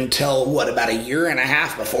career until, about a year and a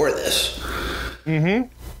half before this. Mm-hmm.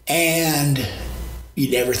 And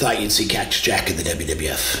you never thought you'd see Cactus Jack in the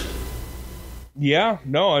WWF. Yeah,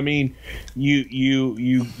 no,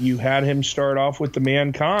 you had him start off with the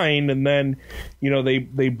Mankind, and then,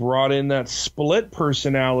 they brought in that split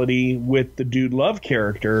personality with the Dude Love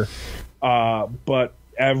character. But,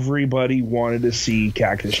 everybody wanted to see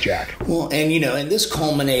Cactus Jack. Well, and and this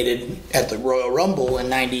culminated at the Royal Rumble in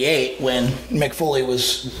 '98 when Mick Foley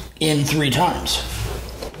was in 3 times.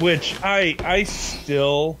 Which I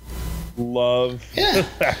still love the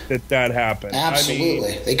fact that happened.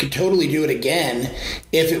 Absolutely. They could totally do it again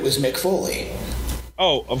if it was Mick Foley.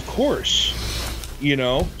 Oh, of course.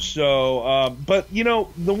 So, but,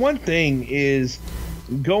 the one thing is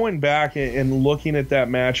going back and looking at that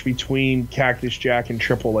match between Cactus Jack and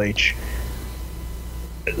Triple H,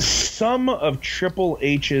 some of Triple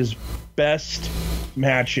H's best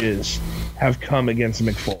matches have come against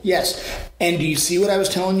Mick Foley. Yes. And do you see what I was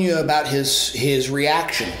telling you about his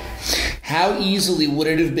reaction? How easily would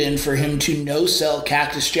it have been for him to no-sell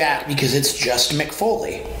Cactus Jack because it's just Mick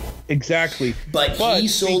Foley? Exactly. But he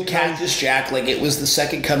sold Cactus Jack like it was the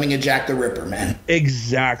second coming of Jack the Ripper, man.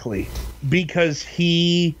 Exactly. Because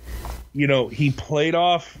he played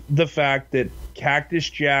off the fact that Cactus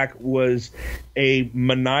Jack was a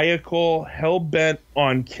maniacal, hell-bent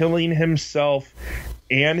on killing himself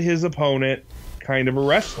and his opponent kind of a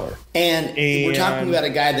wrestler. And we're talking about a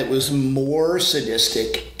guy that was more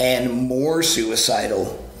sadistic and more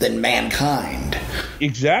suicidal than Mankind.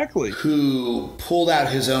 Exactly. Who pulled out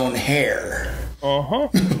his own hair. Uh-huh.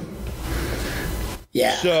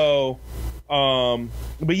 Yeah. So,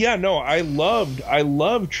 but yeah, no, I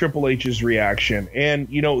loved Triple H's reaction. And,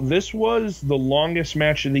 this was the longest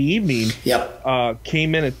match of the evening. Yep.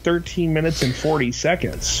 Came in at 13 minutes and 40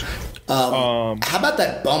 seconds. How about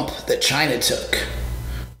that bump that Chyna took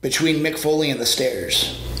between Mick Foley and the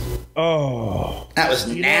stairs? Oh. That was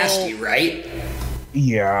nasty, right?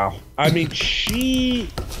 Yeah. I mean, she's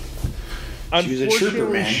a trooper,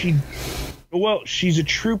 man. She's a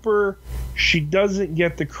trooper. She doesn't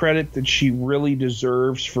get the credit that she really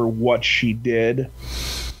deserves for what she did.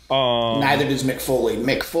 Neither does Mick Foley.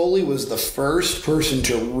 Mick Foley was the first person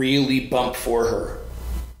to really bump for her.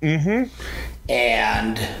 Mm-hmm.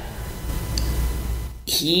 And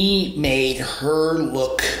he made her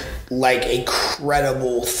look like a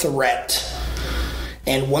credible threat.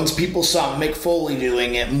 And once people saw Mick Foley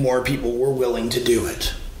doing it, more people were willing to do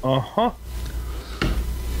it. Uh-huh.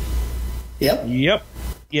 Yep.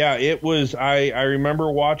 Yeah, it was. I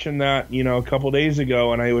remember watching that, a couple days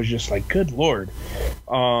ago, and I was just like, good Lord.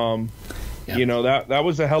 That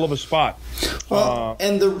was a hell of a spot. Well,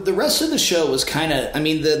 and the rest of the show was kind of,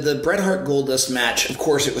 the Bret Hart Goldust match, of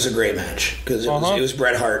course it was a great match, because it was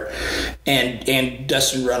Bret Hart, and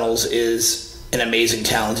Dustin Runnels is an amazing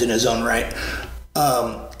talent in his own right.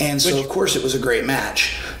 Of course it was a great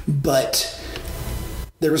match, but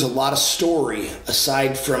there was a lot of story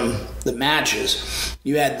aside from the matches.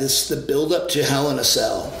 You had the build up to Hell in a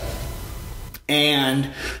Cell.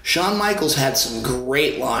 And Shawn Michaels had some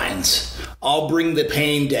great lines. I'll bring the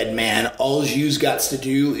pain, dead man. All you's got to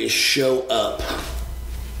do is show up.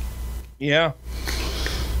 Yeah.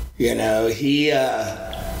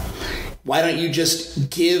 Why don't you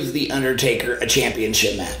just give The Undertaker a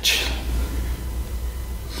championship match?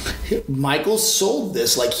 Michaels sold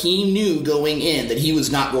this like he knew going in that he was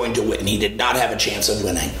not going to win. He did not have a chance of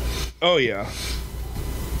winning. Oh, yeah.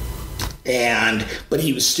 But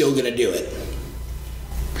he was still going to do it.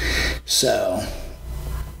 So,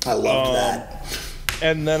 I loved that.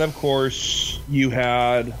 And then, of course, you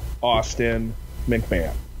had Austin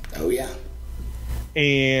McMahon. Oh, yeah.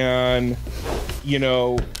 And,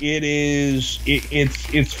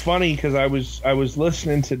 it's funny because I was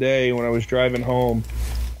listening today when I was driving home.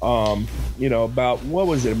 About, what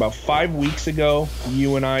was it, about 5 weeks ago,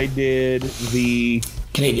 you and I did the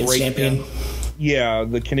Canadian Stampede. Yeah,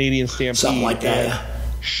 the Canadian Stampede. Something like that. And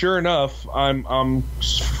sure enough, I'm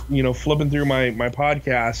flipping through my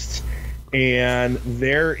podcasts, and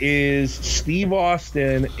there is Steve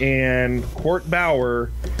Austin and Court Bauer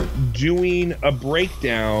doing a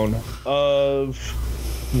breakdown of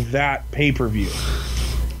that pay-per-view.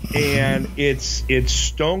 And it's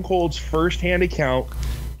Stone Cold's first-hand account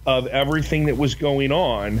of everything that was going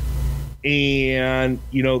on. And,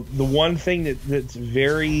 the one thing that's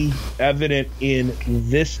very evident in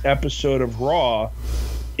this episode of Raw,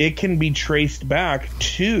 it can be traced back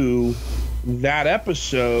to that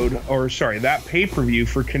episode, that pay-per-view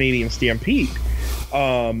for Canadian Stampede.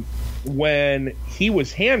 When he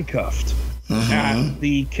was handcuffed at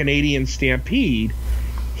the Canadian Stampede,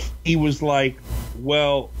 he was like,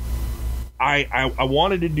 well, I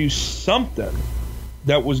wanted to do something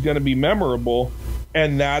that was going to be memorable,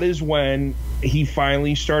 and that is when he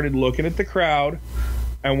finally started looking at the crowd,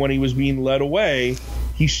 and when he was being led away,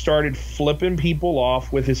 he started flipping people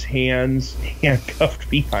off with his hands handcuffed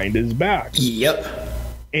behind his back. Yep.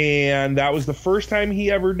 And that was the first time he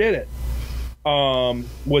ever did it.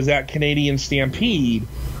 was at Canadian Stampede.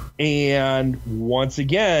 And once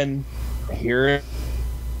again, here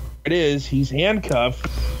it is. He's handcuffed,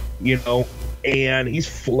 and he's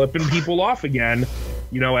flipping people off again,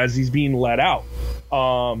 as he's being let out.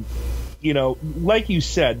 Like you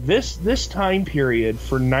said, this time period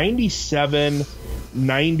for 97,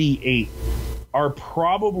 98 are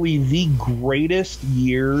probably the greatest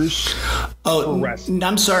years for wrestling.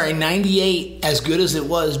 I'm sorry, 98, as good as it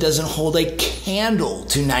was, doesn't hold a candle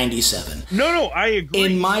to 97. No, I agree.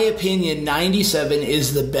 In my opinion, 97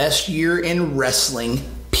 is the best year in wrestling,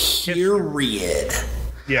 period.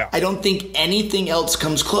 Yeah. I don't think anything else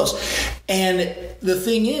comes close. And the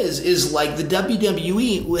thing is like the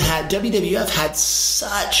WWF had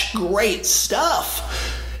such great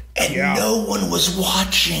stuff, and no one was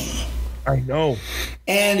watching. I know.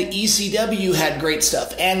 And ECW had great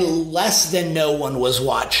stuff, and less than no one was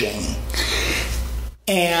watching.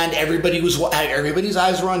 And everybody's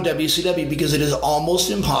eyes were on WCW because it is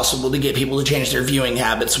almost impossible to get people to change their viewing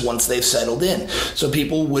habits once they've settled in. So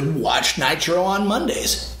people would watch Nitro on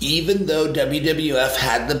Mondays, even though WWF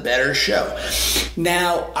had the better show.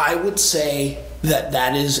 Now, I would say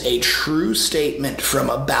that is a true statement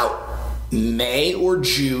from about May or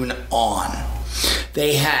June on.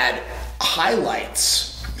 They had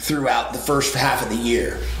highlights throughout the first half of the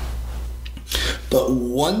year. But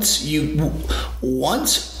once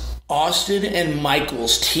Austin and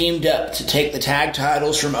Michaels teamed up to take the tag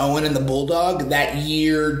titles from Owen and the Bulldog, that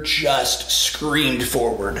year just screamed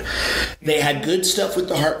forward. They had good stuff with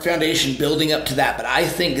the Hart Foundation building up to that, but I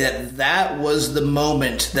think that was the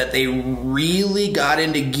moment that they really got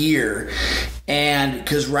into gear. And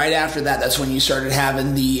because right after that, that's when you started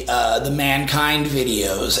having the Mankind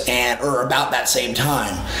videos, or about that same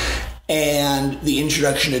time, and the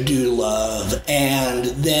introduction of Dude Love, and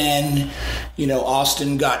then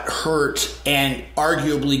Austin got hurt and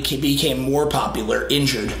arguably became more popular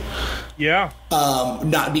injured. Yeah.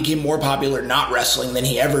 Became more popular not wrestling than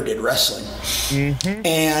he ever did wrestling. Mm-hmm.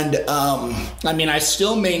 And I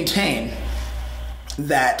still maintain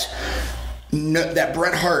that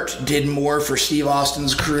Bret Hart did more for Steve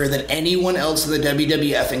Austin's career than anyone else in the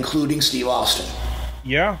WWF, including Steve Austin.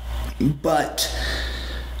 Yeah. But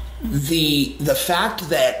the fact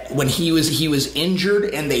that when he was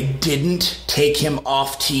injured and they didn't take him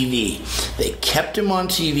off TV, they kept him on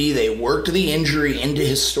TV, they worked the injury into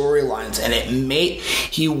his storylines, and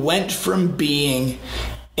he went from being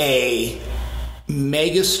a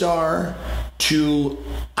megastar to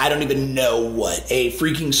I don't even know what, a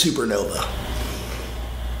freaking supernova.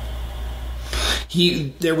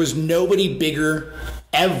 There was nobody bigger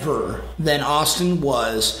ever than Austin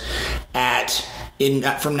was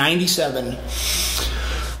from 97.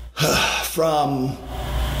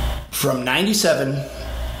 From 97,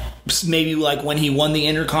 maybe like when he won the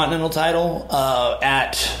Intercontinental title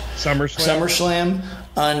at SummerSlam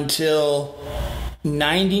until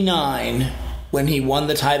 99 when he won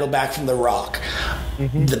the title back from The Rock.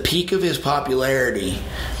 Mm-hmm. The peak of his popularity,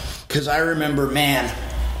 because I remember,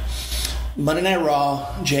 Monday Night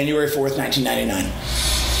Raw, January 4th,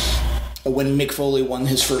 1999, when Mick Foley won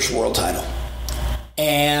his first world title.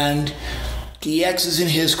 And DX is in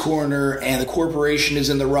his corner, and the Corporation is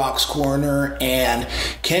in The Rock's corner, and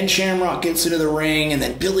Ken Shamrock gets into the ring, and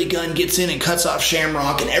then Billy Gunn gets in and cuts off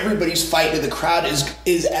Shamrock, and everybody's fighting. The crowd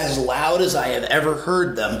is as loud as I have ever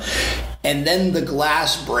heard them. And then the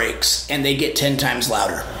glass breaks, and they get 10 times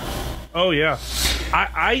louder. Oh, yeah.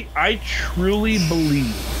 I truly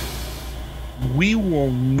believe we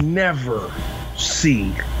will never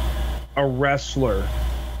see a wrestler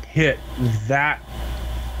hit that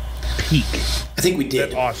peak. I think we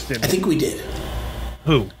did. Austin. I think we did.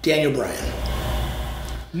 Who? Daniel Bryan.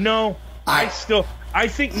 No. I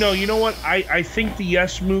think, no, you know what? I think the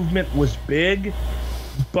Yes Movement was big,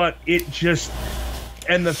 but it just...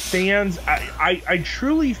 And the fans, I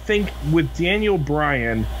truly think with Daniel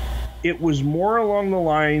Bryan, it was more along the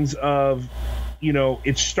lines of,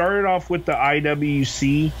 it started off with the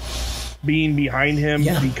IWC being behind him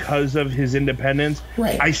because of his independence.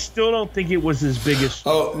 Right. I still don't think it was his biggest.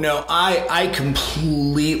 Oh, no, I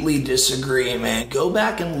completely disagree, man. Go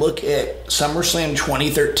back and look at SummerSlam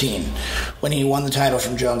 2013 when he won the title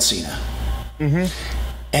from John Cena. Mm-hmm.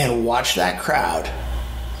 And watch that crowd.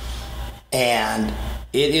 And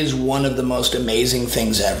it is one of the most amazing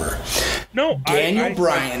things ever. No, Daniel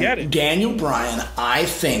Bryan, I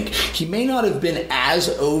think he may not have been as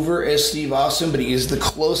over as Steve Austin, but he is the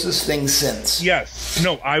closest thing since. Yes.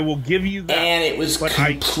 No, I will give you that. And it was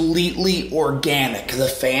completely organic. The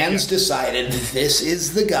fans decided this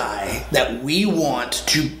is the guy that we want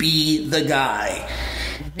to be the guy.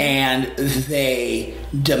 and they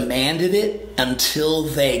demanded it until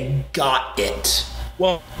they got it.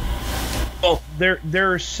 Well,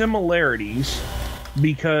 there are similarities,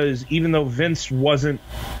 because even though Vince wasn't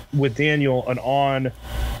with Daniel an on,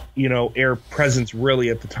 air presence really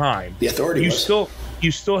at the time, the authority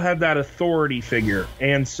you still had that authority figure.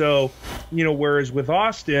 And so, whereas with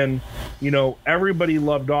Austin, everybody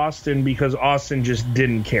loved Austin because Austin just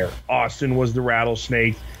didn't care. Austin was the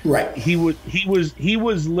rattlesnake. Right. He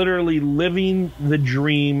was literally living the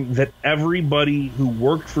dream that everybody who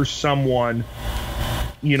worked for someone,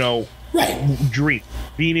 right, dream.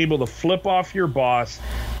 Being able to flip off your boss,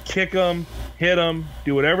 kick him, hit him,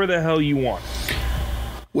 do whatever the hell you want.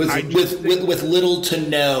 With little to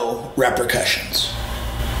no repercussions.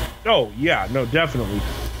 Oh, yeah, no, definitely.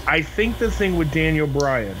 I think the thing with Daniel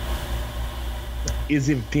Bryan is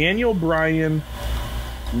if Daniel Bryan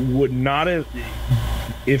would not have,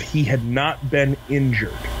 if he had not been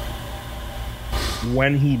injured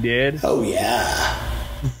when he did. Oh, yeah.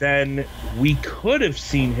 Then we could have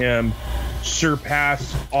seen him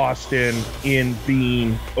surpass Austin in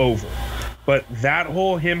being over. But that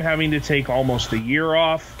whole him having to take almost a year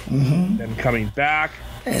off, then coming back,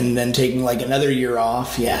 and then taking like another year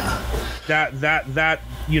off, yeah. That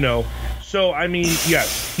So I mean,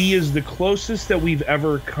 yes, he is the closest that we've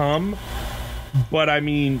ever come. But I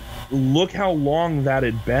mean, look how long that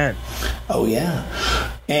had been. Oh yeah,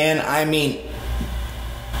 and I mean,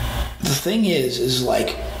 the thing is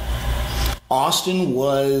like, Austin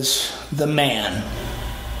was the man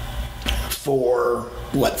for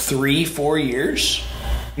what, 3-4 years?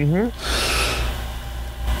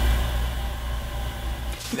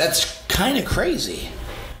 That's kind of crazy.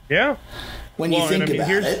 Yeah. When you think about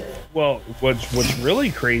it. Well, what's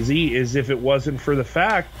really crazy is if it wasn't for the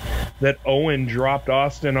fact that Owen dropped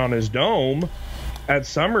Austin on his dome at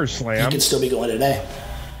SummerSlam. He could still be going today.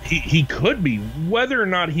 He could be. Whether or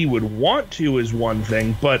not he would want to is one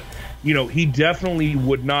thing, but he definitely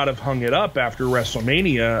would not have hung it up after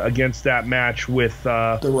WrestleMania against that match with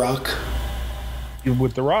The Rock.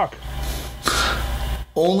 With The Rock.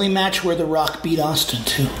 Only match where The Rock beat Austin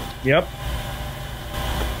too. Yep.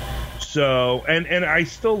 So, and I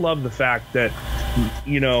still love the fact that,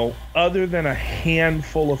 other than a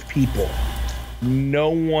handful of people, no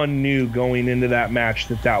one knew going into that match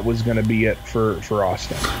that was going to be it for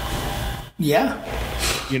Austin. Yeah.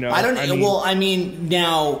 I don't know. Well, I mean,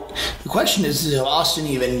 now the question is if Austin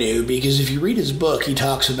even knew, because if you read his book, he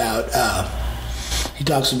talks about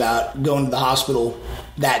going to the hospital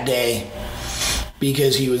that day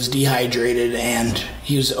because he was dehydrated and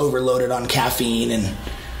he was overloaded on caffeine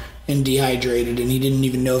and dehydrated, and he didn't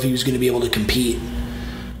even know if he was going to be able to compete.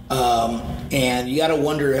 And you got to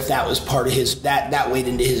wonder if that was part of his that weighed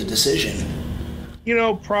into his decision.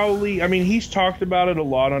 Probably. I mean, he's talked about it a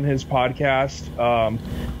lot on his podcast,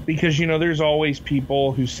 because there's always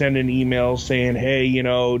people who send in emails saying, "Hey,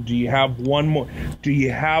 do you have one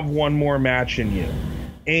more match in you?"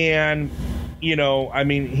 And I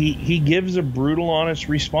mean, he gives a brutal, honest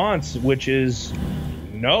response, which is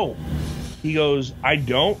no. He goes, "I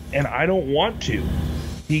don't, and I don't want to."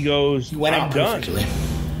 He goes, "I'm done."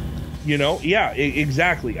 Yeah,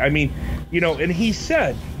 exactly. I mean, and he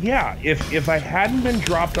said, yeah, if I hadn't been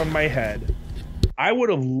dropped on my head, I would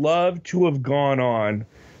have loved to have gone on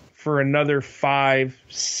for another 5,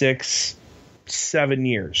 6, 7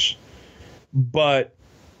 years. But,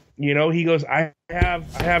 he goes, I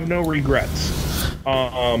have no regrets.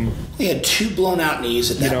 He had 2 blown out knees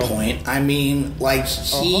at that point. I mean, like,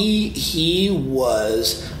 he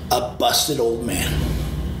was a busted old man.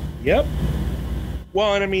 Yep.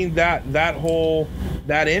 Well, and I mean, that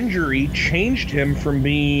injury changed him from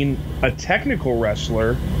being a technical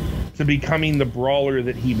wrestler to becoming the brawler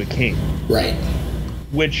that he became. Right.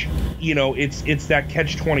 Which, it's that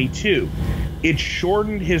catch-22. It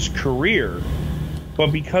shortened his career,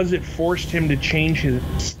 but because it forced him to change his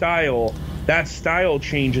style, that style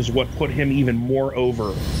change is what put him even more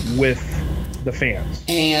over with the fans.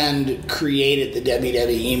 And created the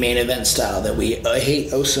WWE main event style that we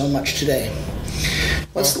hate so much today.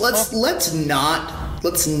 Let's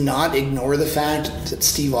not ignore the fact that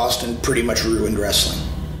Steve Austin pretty much ruined wrestling.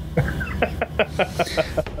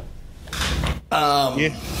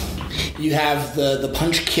 You have the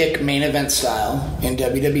punch kick main event style in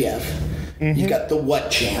WWF. You've got the what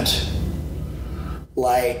chant.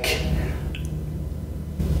 Like,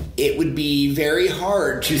 it would be very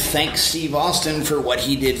hard to thank Steve Austin for what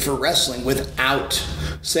he did for wrestling without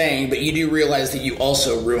saying, but you do realize that you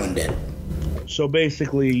also ruined it. So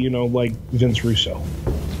basically, like Vince Russo.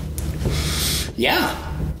 Yeah,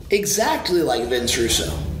 exactly like Vince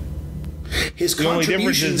Russo. His The only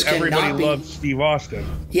difference is everybody loves Steve Austin.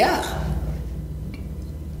 Yeah.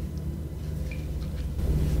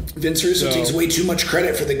 Vince Russo takes way too much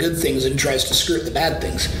credit for the good things and tries to skirt the bad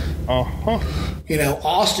things. You know,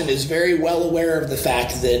 Austin is very well aware of the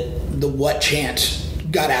fact that the what chant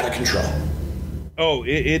got out of control. Oh,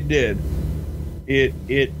 it did. It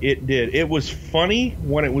did. It was funny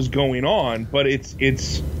when it was going on, but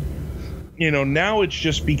it's you know, now it's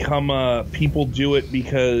just become people do it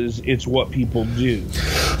because it's what people do.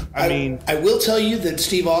 I will tell you that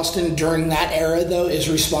Steve Austin during that era, though, is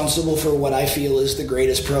responsible for what I feel is the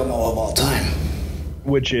greatest promo of all time.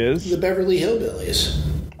 Which is? The Beverly Hillbillies.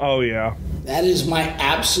 Oh, yeah. That is my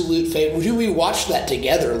absolute favorite. We watched that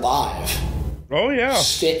together live. Oh, yeah.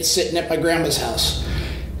 Sitting at my grandma's house.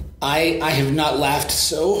 I have not laughed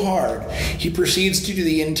so hard. He proceeds to do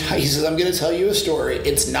the entire... He says, I'm going to tell you a story.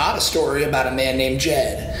 It's not a story about a man named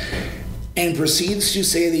Jed. And proceeds to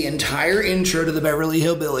say the entire intro to the Beverly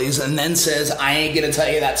Hillbillies and then says, I ain't going to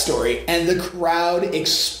tell you that story. And the crowd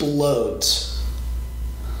explodes.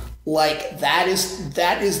 Like, that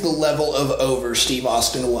is the level of over Steve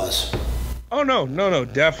Austin was. Oh, no,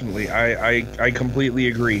 definitely. I completely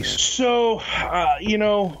agree. So, you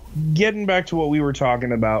know, getting back to what we were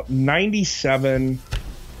talking about, 97,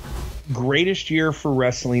 greatest year for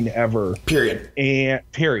wrestling ever. Period.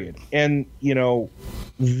 And, you know,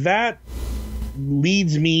 that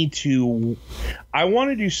leads me to, I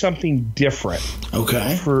want to do something different.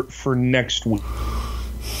 Okay. For next week.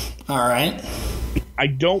 All right. I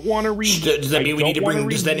don't want to read. Does that mean we need to bring?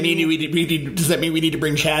 Does that mean we need to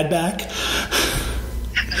bring Chad back?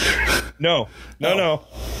 No. Wonder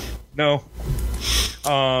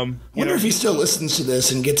if he still listens to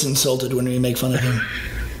this and gets insulted when we make fun of him.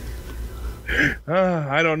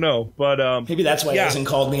 I don't know, but maybe that's why he hasn't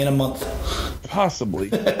called me in a month. Possibly.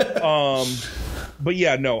 But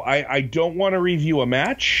yeah, no. I don't want to review a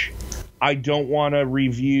match. I don't want to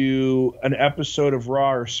review an episode of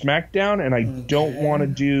Raw or SmackDown, and I don't want to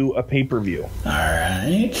do a pay-per-view. All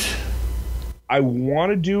right. I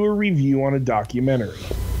want to do a review on a documentary.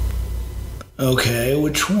 Okay,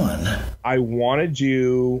 which one? I want to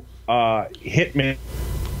do Hitman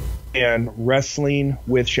and Wrestling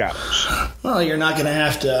with Shadows. Well, you're not going to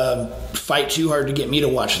have to fight too hard to get me to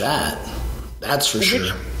watch that. That's for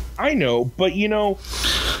sure. I know, but you know...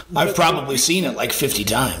 I've probably seen it like 50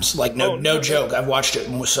 times. Like, no joke. I've watched it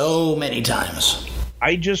so many times.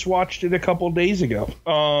 I just watched it a couple days ago.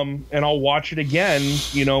 And I'll watch it again,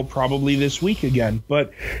 you know, probably this week again.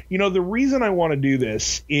 But, you know, the reason I want to do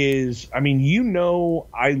this is, I mean, you know,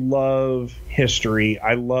 I love history.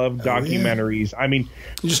 I love documentaries. Yeah. I mean...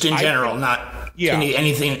 Just in general, not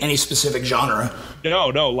any specific genre.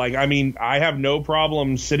 No. Like, I mean, I have no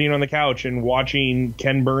problem sitting on the couch and watching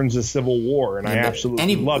Ken Burns' Civil War, and I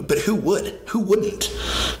absolutely love it. But who would? Who wouldn't?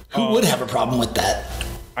 Who would have a problem with that?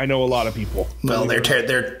 I know a lot of people. Well,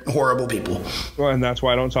 they're horrible people. Well, and that's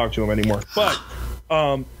why I don't talk to them anymore. But,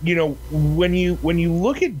 you know, when you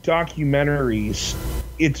look at documentaries,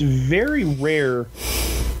 it's very rare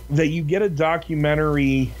that you get a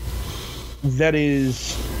documentary that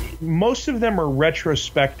is... Most of them are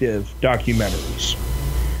retrospective documentaries.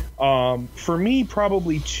 For me,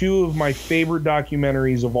 probably two of my favorite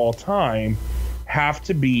documentaries of all time have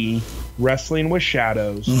to be Wrestling with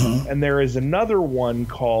Shadows, and there is another one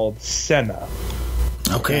called Senna.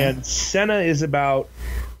 Okay. And Senna is about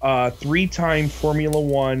three-time Formula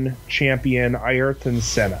One champion Ayrton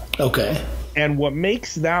Senna. Okay. And what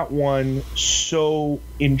makes that one so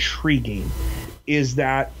intriguing is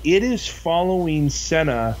that it is following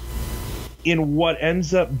Senna in what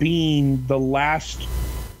ends up being the last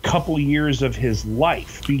couple years of his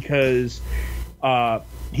life, because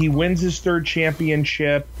he wins his third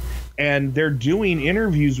championship and they're doing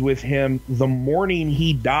interviews with him the morning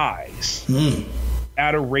he dies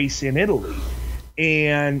at a race in Italy.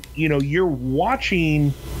 And, you know, you're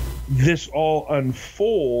watching this all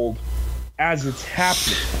unfold as it's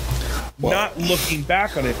happening, not looking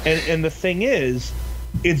back on it. And the thing is,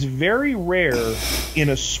 it's very rare in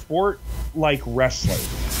a sport like wrestling,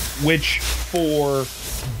 which for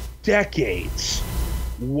decades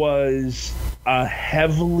was a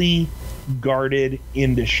heavily guarded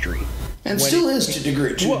industry. And still is to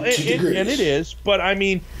degrees. And it is. But, I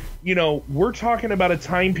mean, you know, we're talking about a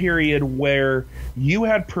time period where you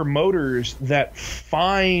had promoters that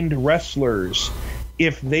fined wrestlers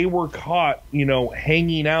if they were caught,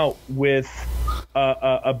 hanging out with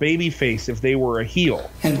a baby face, if they were a heel.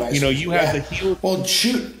 And vice you versa. have the heel. Well,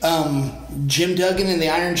 shoot, Jim Duggan and the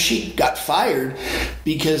Iron Sheik got fired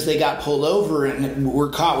because they got pulled over and were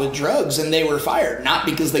caught with drugs, and they were fired, not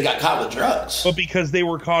because they got caught with drugs. But because they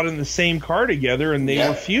were caught in the same car together and they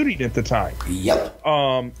were feuding at the time. Yep.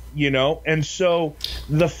 And so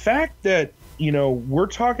the fact that, we're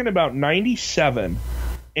talking about 97,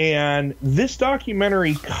 and this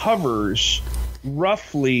documentary covers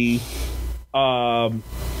roughly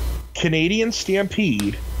Canadian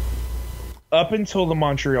Stampede up until the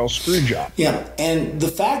Montreal Screwjob. Yeah, and the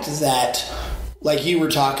fact is that, like you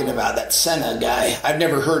were talking about, that Senna guy, I've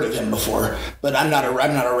never heard of him before, but I'm not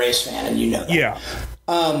a race fan, and you know that. Yeah.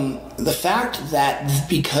 The fact that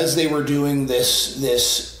because they were doing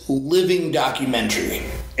this living documentary,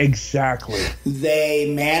 exactly,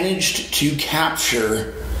 they managed to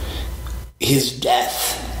capture his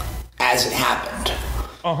death as it happened.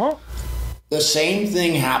 Uh-huh. The same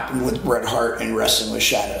thing happened with Bret Hart in Wrestling with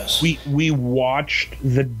Shadows. We watched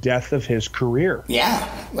the death of his career.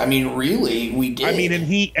 Yeah, I mean, really, we did. I mean,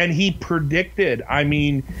 and he predicted. I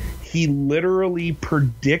mean, he literally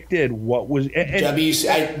predicted what was.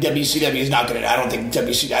 WCW is not going to. I don't think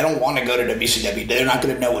WCW. I don't want to go to WCW. They're not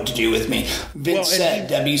going to know what to do with me. Vince said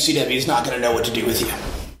WCW is not going to know what to do with you.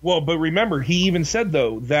 Well, but remember, he even said,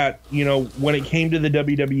 though, that, when it came to the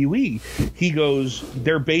WWE, he goes,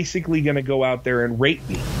 they're basically going to go out there and rape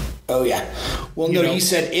me. Oh, yeah. Well, he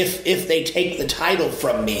said if they take the title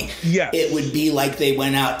from me, yes, it would be like they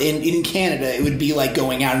went out in Canada. It would be like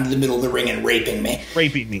going out into the middle of the ring and raping me.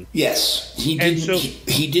 Raping me. Yes. He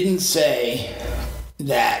didn't say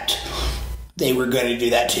that they were going to do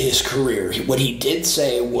that to his career. What he did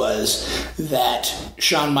say was that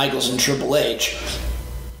Shawn Michaels and Triple H,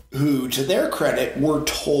 who, to their credit, were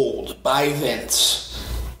told by Vince,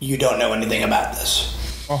 you don't know anything about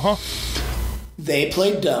this. Uh-huh. They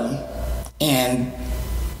played dumb, and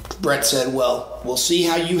Bret said, well, we'll see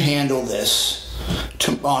how you handle this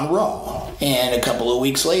on Raw. And a couple of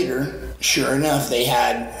weeks later, sure enough, they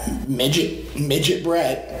had midget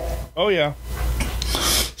Bret. Oh, yeah.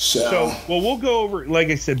 So, well, we'll go over, like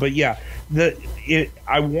I said, but yeah,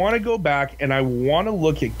 I want to go back and I want to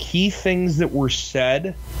look at key things that were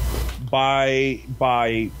said by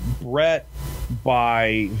Bret,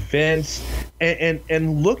 by Vince,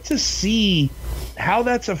 and look to see how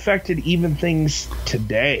that's affected even things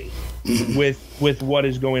today with what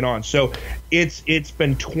is going on. So it's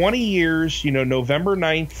been 20 years. November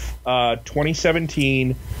 9th,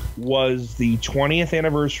 2017 was the 20th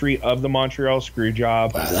anniversary of the Montreal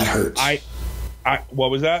Screwjob. Wow, that hurts.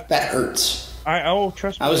 What was that? That hurts.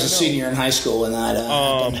 Trust me. I was a senior in high school when that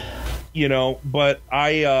happened. But I,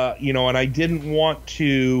 and I didn't want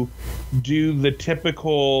to do the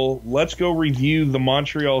typical, let's go review the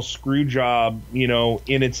Montreal Screwjob,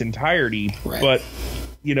 in its entirety. Right. But,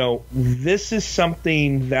 this is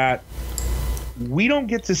something that we don't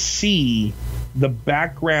get to see the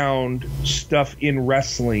background stuff in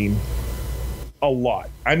wrestling a lot.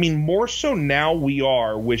 I mean, more so now we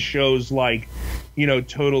are with shows like,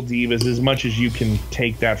 Total Divas, as much as you can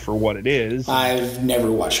take that for what it is. I've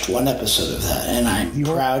never watched one episode of that, and I'm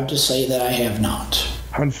proud to say that I have not.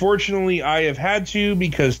 Unfortunately, I have had to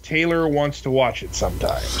because Taylor wants to watch it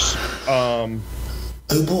sometimes.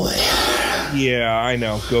 Oh boy. Yeah, I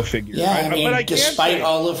know. Go figure. Yeah, I mean, despite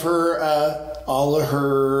all of her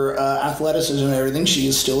athleticism and everything, she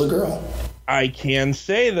is still a girl. I can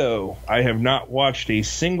say, though, I have not watched a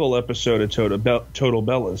single episode of Total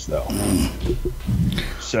Bellas, though.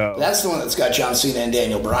 So that's the one that's got John Cena and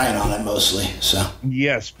Daniel Bryan on it mostly. So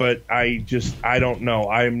yes, but I don't know.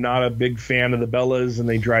 I'm not a big fan of the Bellas, and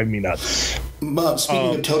they drive me nuts.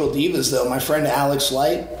 Speaking of Total Divas, though, my friend Alex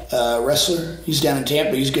Light, wrestler, he's down in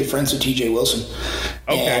Tampa. He's good friends with TJ Wilson.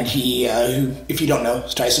 Okay. And he, who, if you don't know,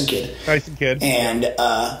 is Tyson Kidd. Tyson Kidd. And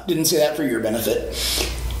didn't say that for your benefit.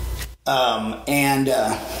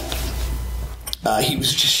 He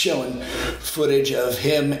was just showing footage of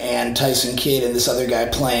him and Tyson Kidd and this other guy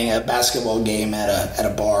playing a basketball game at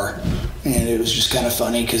a bar, and it was just kind of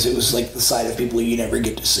funny because it was like the side of people you never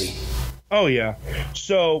get to see. Oh yeah.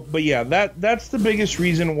 So, but yeah, that's the biggest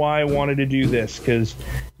reason why I wanted to do this, because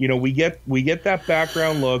we get that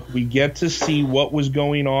background look, we get to see what was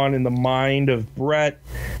going on in the mind of Bret,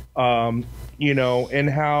 and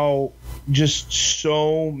how just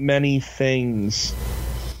so many things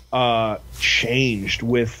changed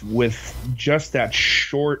with just that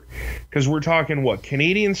short, because we're talking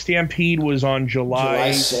Canadian Stampede was on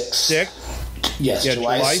July 6th. Yes, yeah,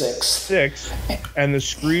 July 6th. And the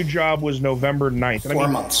Screwjob was November 9th. 4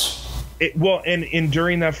 months. And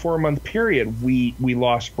during that 4-month period, we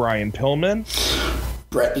lost Brian Pillman.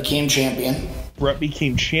 Brett became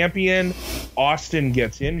champion. Austin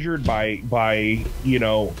gets injured by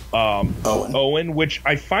Owen, which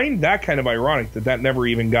I find that kind of ironic that never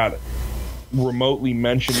even got remotely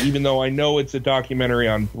mentioned, even though I know it's a documentary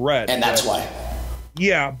on Brett. And that's why.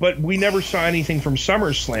 Yeah, but we never saw anything from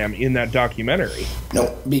SummerSlam in that documentary.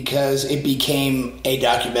 No, because it became a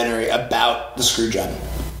documentary about the screw job.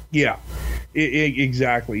 Yeah.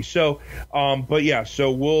 Exactly. So, but yeah,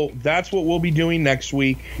 so that's what we'll be doing next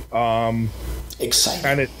week.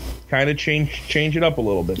 Exciting. Kind of change it up a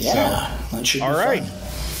little bit. Yeah, so. That should be all right. fun.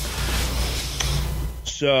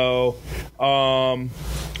 So,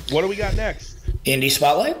 what do we got next? Indy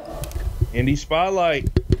Spotlight. Indie Spotlight.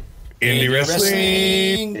 Indie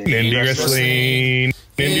Wrestling. Indie Wrestling.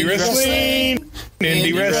 Indie Wrestling.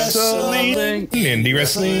 Indie Wrestling. Indie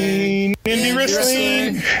Wrestling. Indie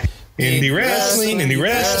Wrestling. Indie Wrestling, Indie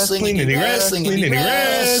Wrestling, Indie Wrestling, Indie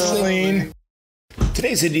Wrestling.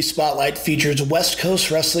 Today's Indy Spotlight features West Coast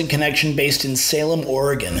Wrestling Connection based in Salem,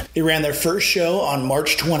 Oregon. They ran their first show on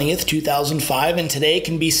March 20th, 2005, and today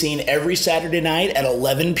can be seen every Saturday night at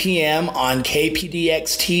 11 p.m. on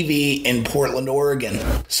KPDX TV in Portland, Oregon.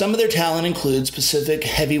 Some of their talent includes Pacific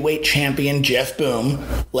Heavyweight Champion Jeff Boom,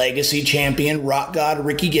 Legacy Champion Rock God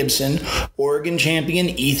Ricky Gibson, Oregon Champion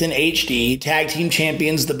Ethan HD, Tag Team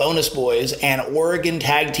Champions The Bonus Boys, and Oregon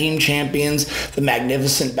Tag Team Champions The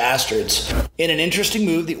Magnificent Bastards. In an interesting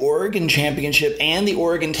move, the Oregon Championship and the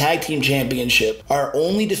Oregon Tag Team Championship are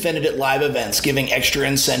only defended at live events, giving extra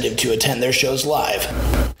incentive to attend their shows live.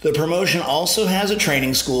 The promotion also has a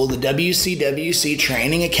training school, the WCWC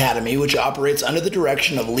Training Academy, which operates under the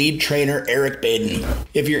direction of lead trainer Eric Baden.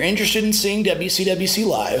 If you're interested in seeing WCWC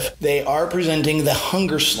live, they are presenting the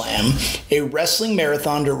Hunger Slam, a wrestling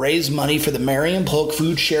marathon to raise money for the Marion Polk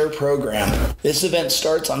Food Share Program. This event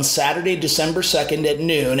starts on Saturday, December 2nd at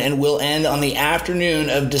noon and will end on the afternoon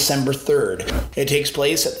of December 3rd. It takes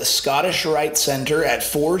place at the Scottish Rite Center at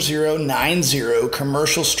 4090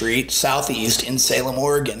 Commercial Street, Southeast in Salem,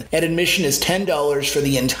 Oregon. And admission is $10 for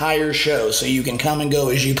the entire show, so you can come and go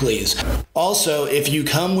as you please. Also, if you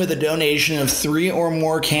come with a donation of 3 or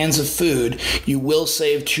more cans of food, you will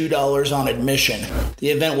save $2 on admission.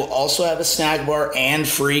 The event will also have a snack bar and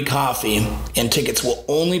free coffee, and tickets will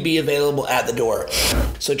only be available at the door.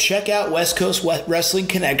 So check out West Coast Wrestling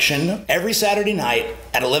Connection every Saturday night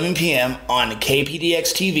at 11 p.m. on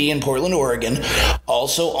KPDX TV in Portland, Oregon.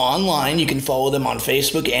 Also online, you can follow them on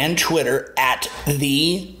Facebook and Twitter at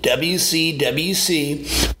the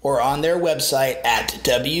WCWC or on their website at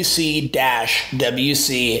wc-wc.com.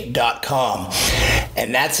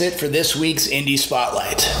 And that's it for this week's Indie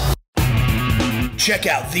Spotlight. Check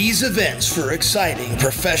out these events for exciting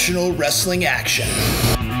professional wrestling action.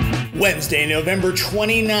 Wednesday, November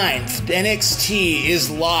 29th, NXT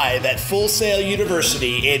is live at Full Sail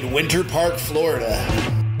University in Winter Park, Florida.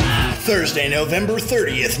 Thursday, November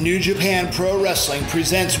 30th, New Japan Pro Wrestling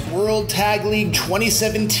presents World Tag League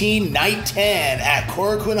 2017 Night 10 at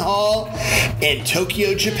Korakuen Hall in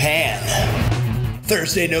Tokyo, Japan.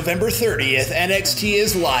 Thursday, November 30th, NXT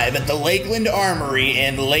is live at the Lakeland Armory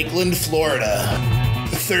in Lakeland, Florida.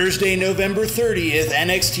 Thursday, November 30th,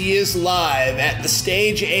 NXT is live at the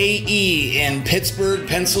Stage AE in Pittsburgh,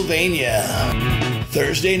 Pennsylvania.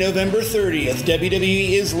 Thursday, November 30th,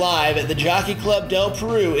 WWE is live at the Jockey Club del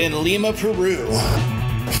Peru in Lima, Peru.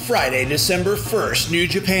 Friday, December 1st, New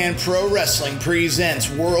Japan Pro Wrestling presents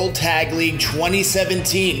World Tag League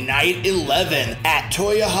 2017 Night 11 at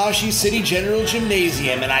Toyohashi City General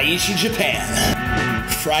Gymnasium in Aichi, Japan.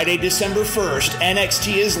 Friday, December 1st,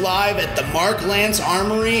 NXT is live at the Mark Lance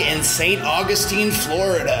Armory in St. Augustine,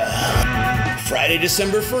 Florida. Friday,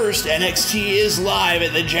 December 1st, NXT is live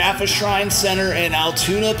at the Jaffa Shrine Center in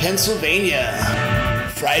Altoona, Pennsylvania.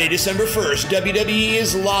 Friday, December 1st, WWE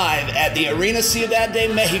is live at the Arena Ciudad de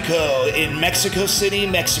Mexico in Mexico City,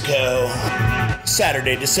 Mexico.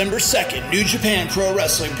 Saturday, December 2nd, New Japan Pro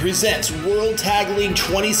Wrestling presents World Tag League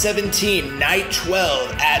 2017 Night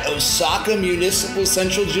 12 at Osaka Municipal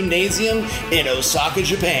Central Gymnasium in Osaka,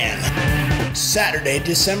 Japan. Saturday,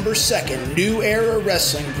 December 2nd, New Era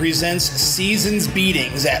Wrestling presents Seasons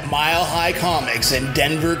Beatings at Mile High Comics in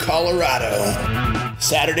Denver, Colorado.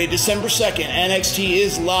 Saturday, December 2nd, NXT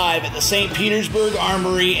is live at the St. Petersburg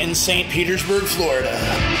Armory in St. Petersburg, Florida.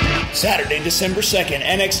 Saturday, December 2nd,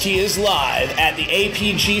 NXT is live at the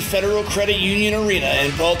APG Federal Credit Union Arena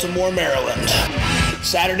in Baltimore, Maryland.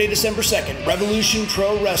 Saturday, December 2nd, Revolution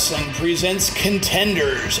Pro Wrestling presents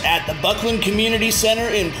Contenders at the Buckland Community Center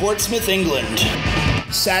in Portsmouth, England.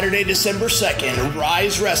 Saturday, December 2nd,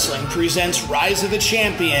 Rise Wrestling presents Rise of a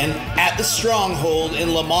Champion at the Stronghold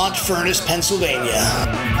in Lamont Furnace,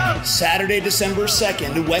 Pennsylvania. Saturday, December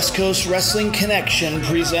 2nd, West Coast Wrestling Connection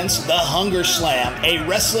presents The Hunger Slam, a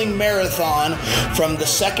wrestling marathon from the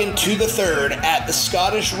 2nd to the 3rd at the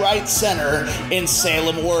Scottish Rite Center in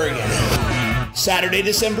Salem, Oregon. Saturday,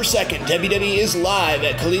 December 2nd, WWE is live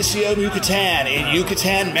at Coliseo Yucatan in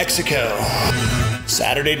Yucatan, Mexico.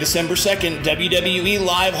 Saturday, December 2nd, WWE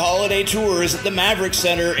Live Holiday Tour is at the Maverick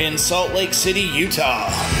Center in Salt Lake City, Utah.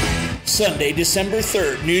 Sunday, December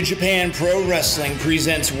 3rd, New Japan Pro Wrestling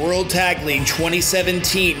presents World Tag League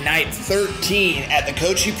 2017 Night 13 at the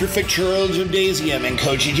Kochi Prefectural Gymnasium in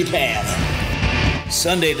Kochi, Japan.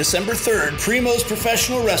 Sunday, December 3rd, Primo's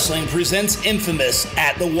Professional Wrestling presents Infamous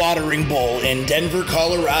at the Watering Bowl in Denver,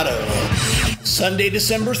 Colorado. Sunday,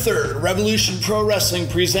 December 3rd, Revolution Pro Wrestling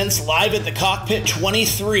presents Live at the Cockpit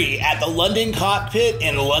 23 at the London Cockpit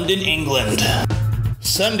in London, England.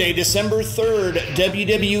 Sunday, December 3rd,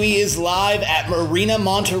 WWE is live at Marina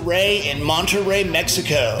Monterrey in Monterrey,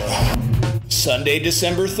 Mexico. Sunday,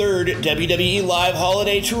 December 3rd, WWE Live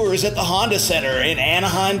Holiday Tour is at the Honda Center in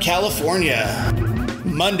Anaheim, California.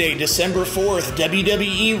 Monday, December 4th,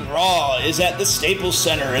 WWE Raw is at the Staples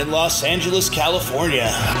Center in Los Angeles,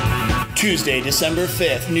 California. Tuesday, December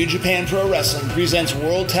 5th, New Japan Pro Wrestling presents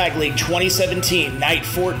World Tag League 2017 Night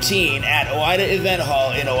 14 at Oita Event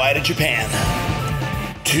Hall in Oita, Japan.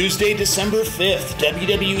 Tuesday, December 5th,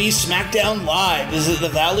 WWE SmackDown Live is at the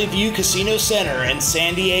Valley View Casino Center in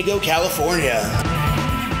San Diego, California.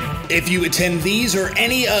 If you attend these or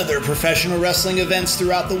any other professional wrestling events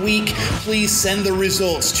throughout the week, please send the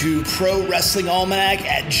results to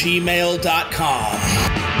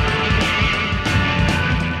prowrestlingalmanac@gmail.com.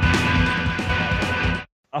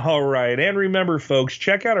 All right. And remember, folks,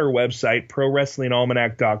 check out our website,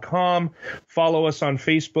 prowrestlingalmanac.com. Follow us on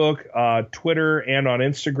Facebook, Twitter, and on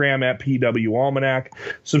Instagram at PW Almanac.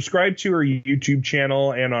 Subscribe to our YouTube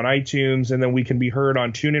channel and on iTunes, and then we can be heard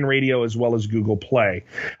on TuneIn Radio as well as Google Play.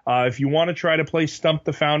 If you want to try to play Stump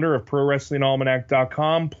the Founder of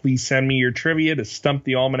prowrestlingalmanac.com, please send me your trivia to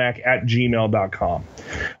stumpthealmanac@gmail.com.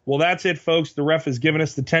 Well, that's it, folks. The ref has given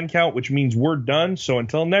us the 10 count, which means we're done. So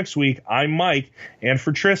until next week, I'm Mike, and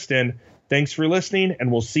for Tristan, thanks for listening,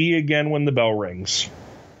 and we'll see you again when the bell rings.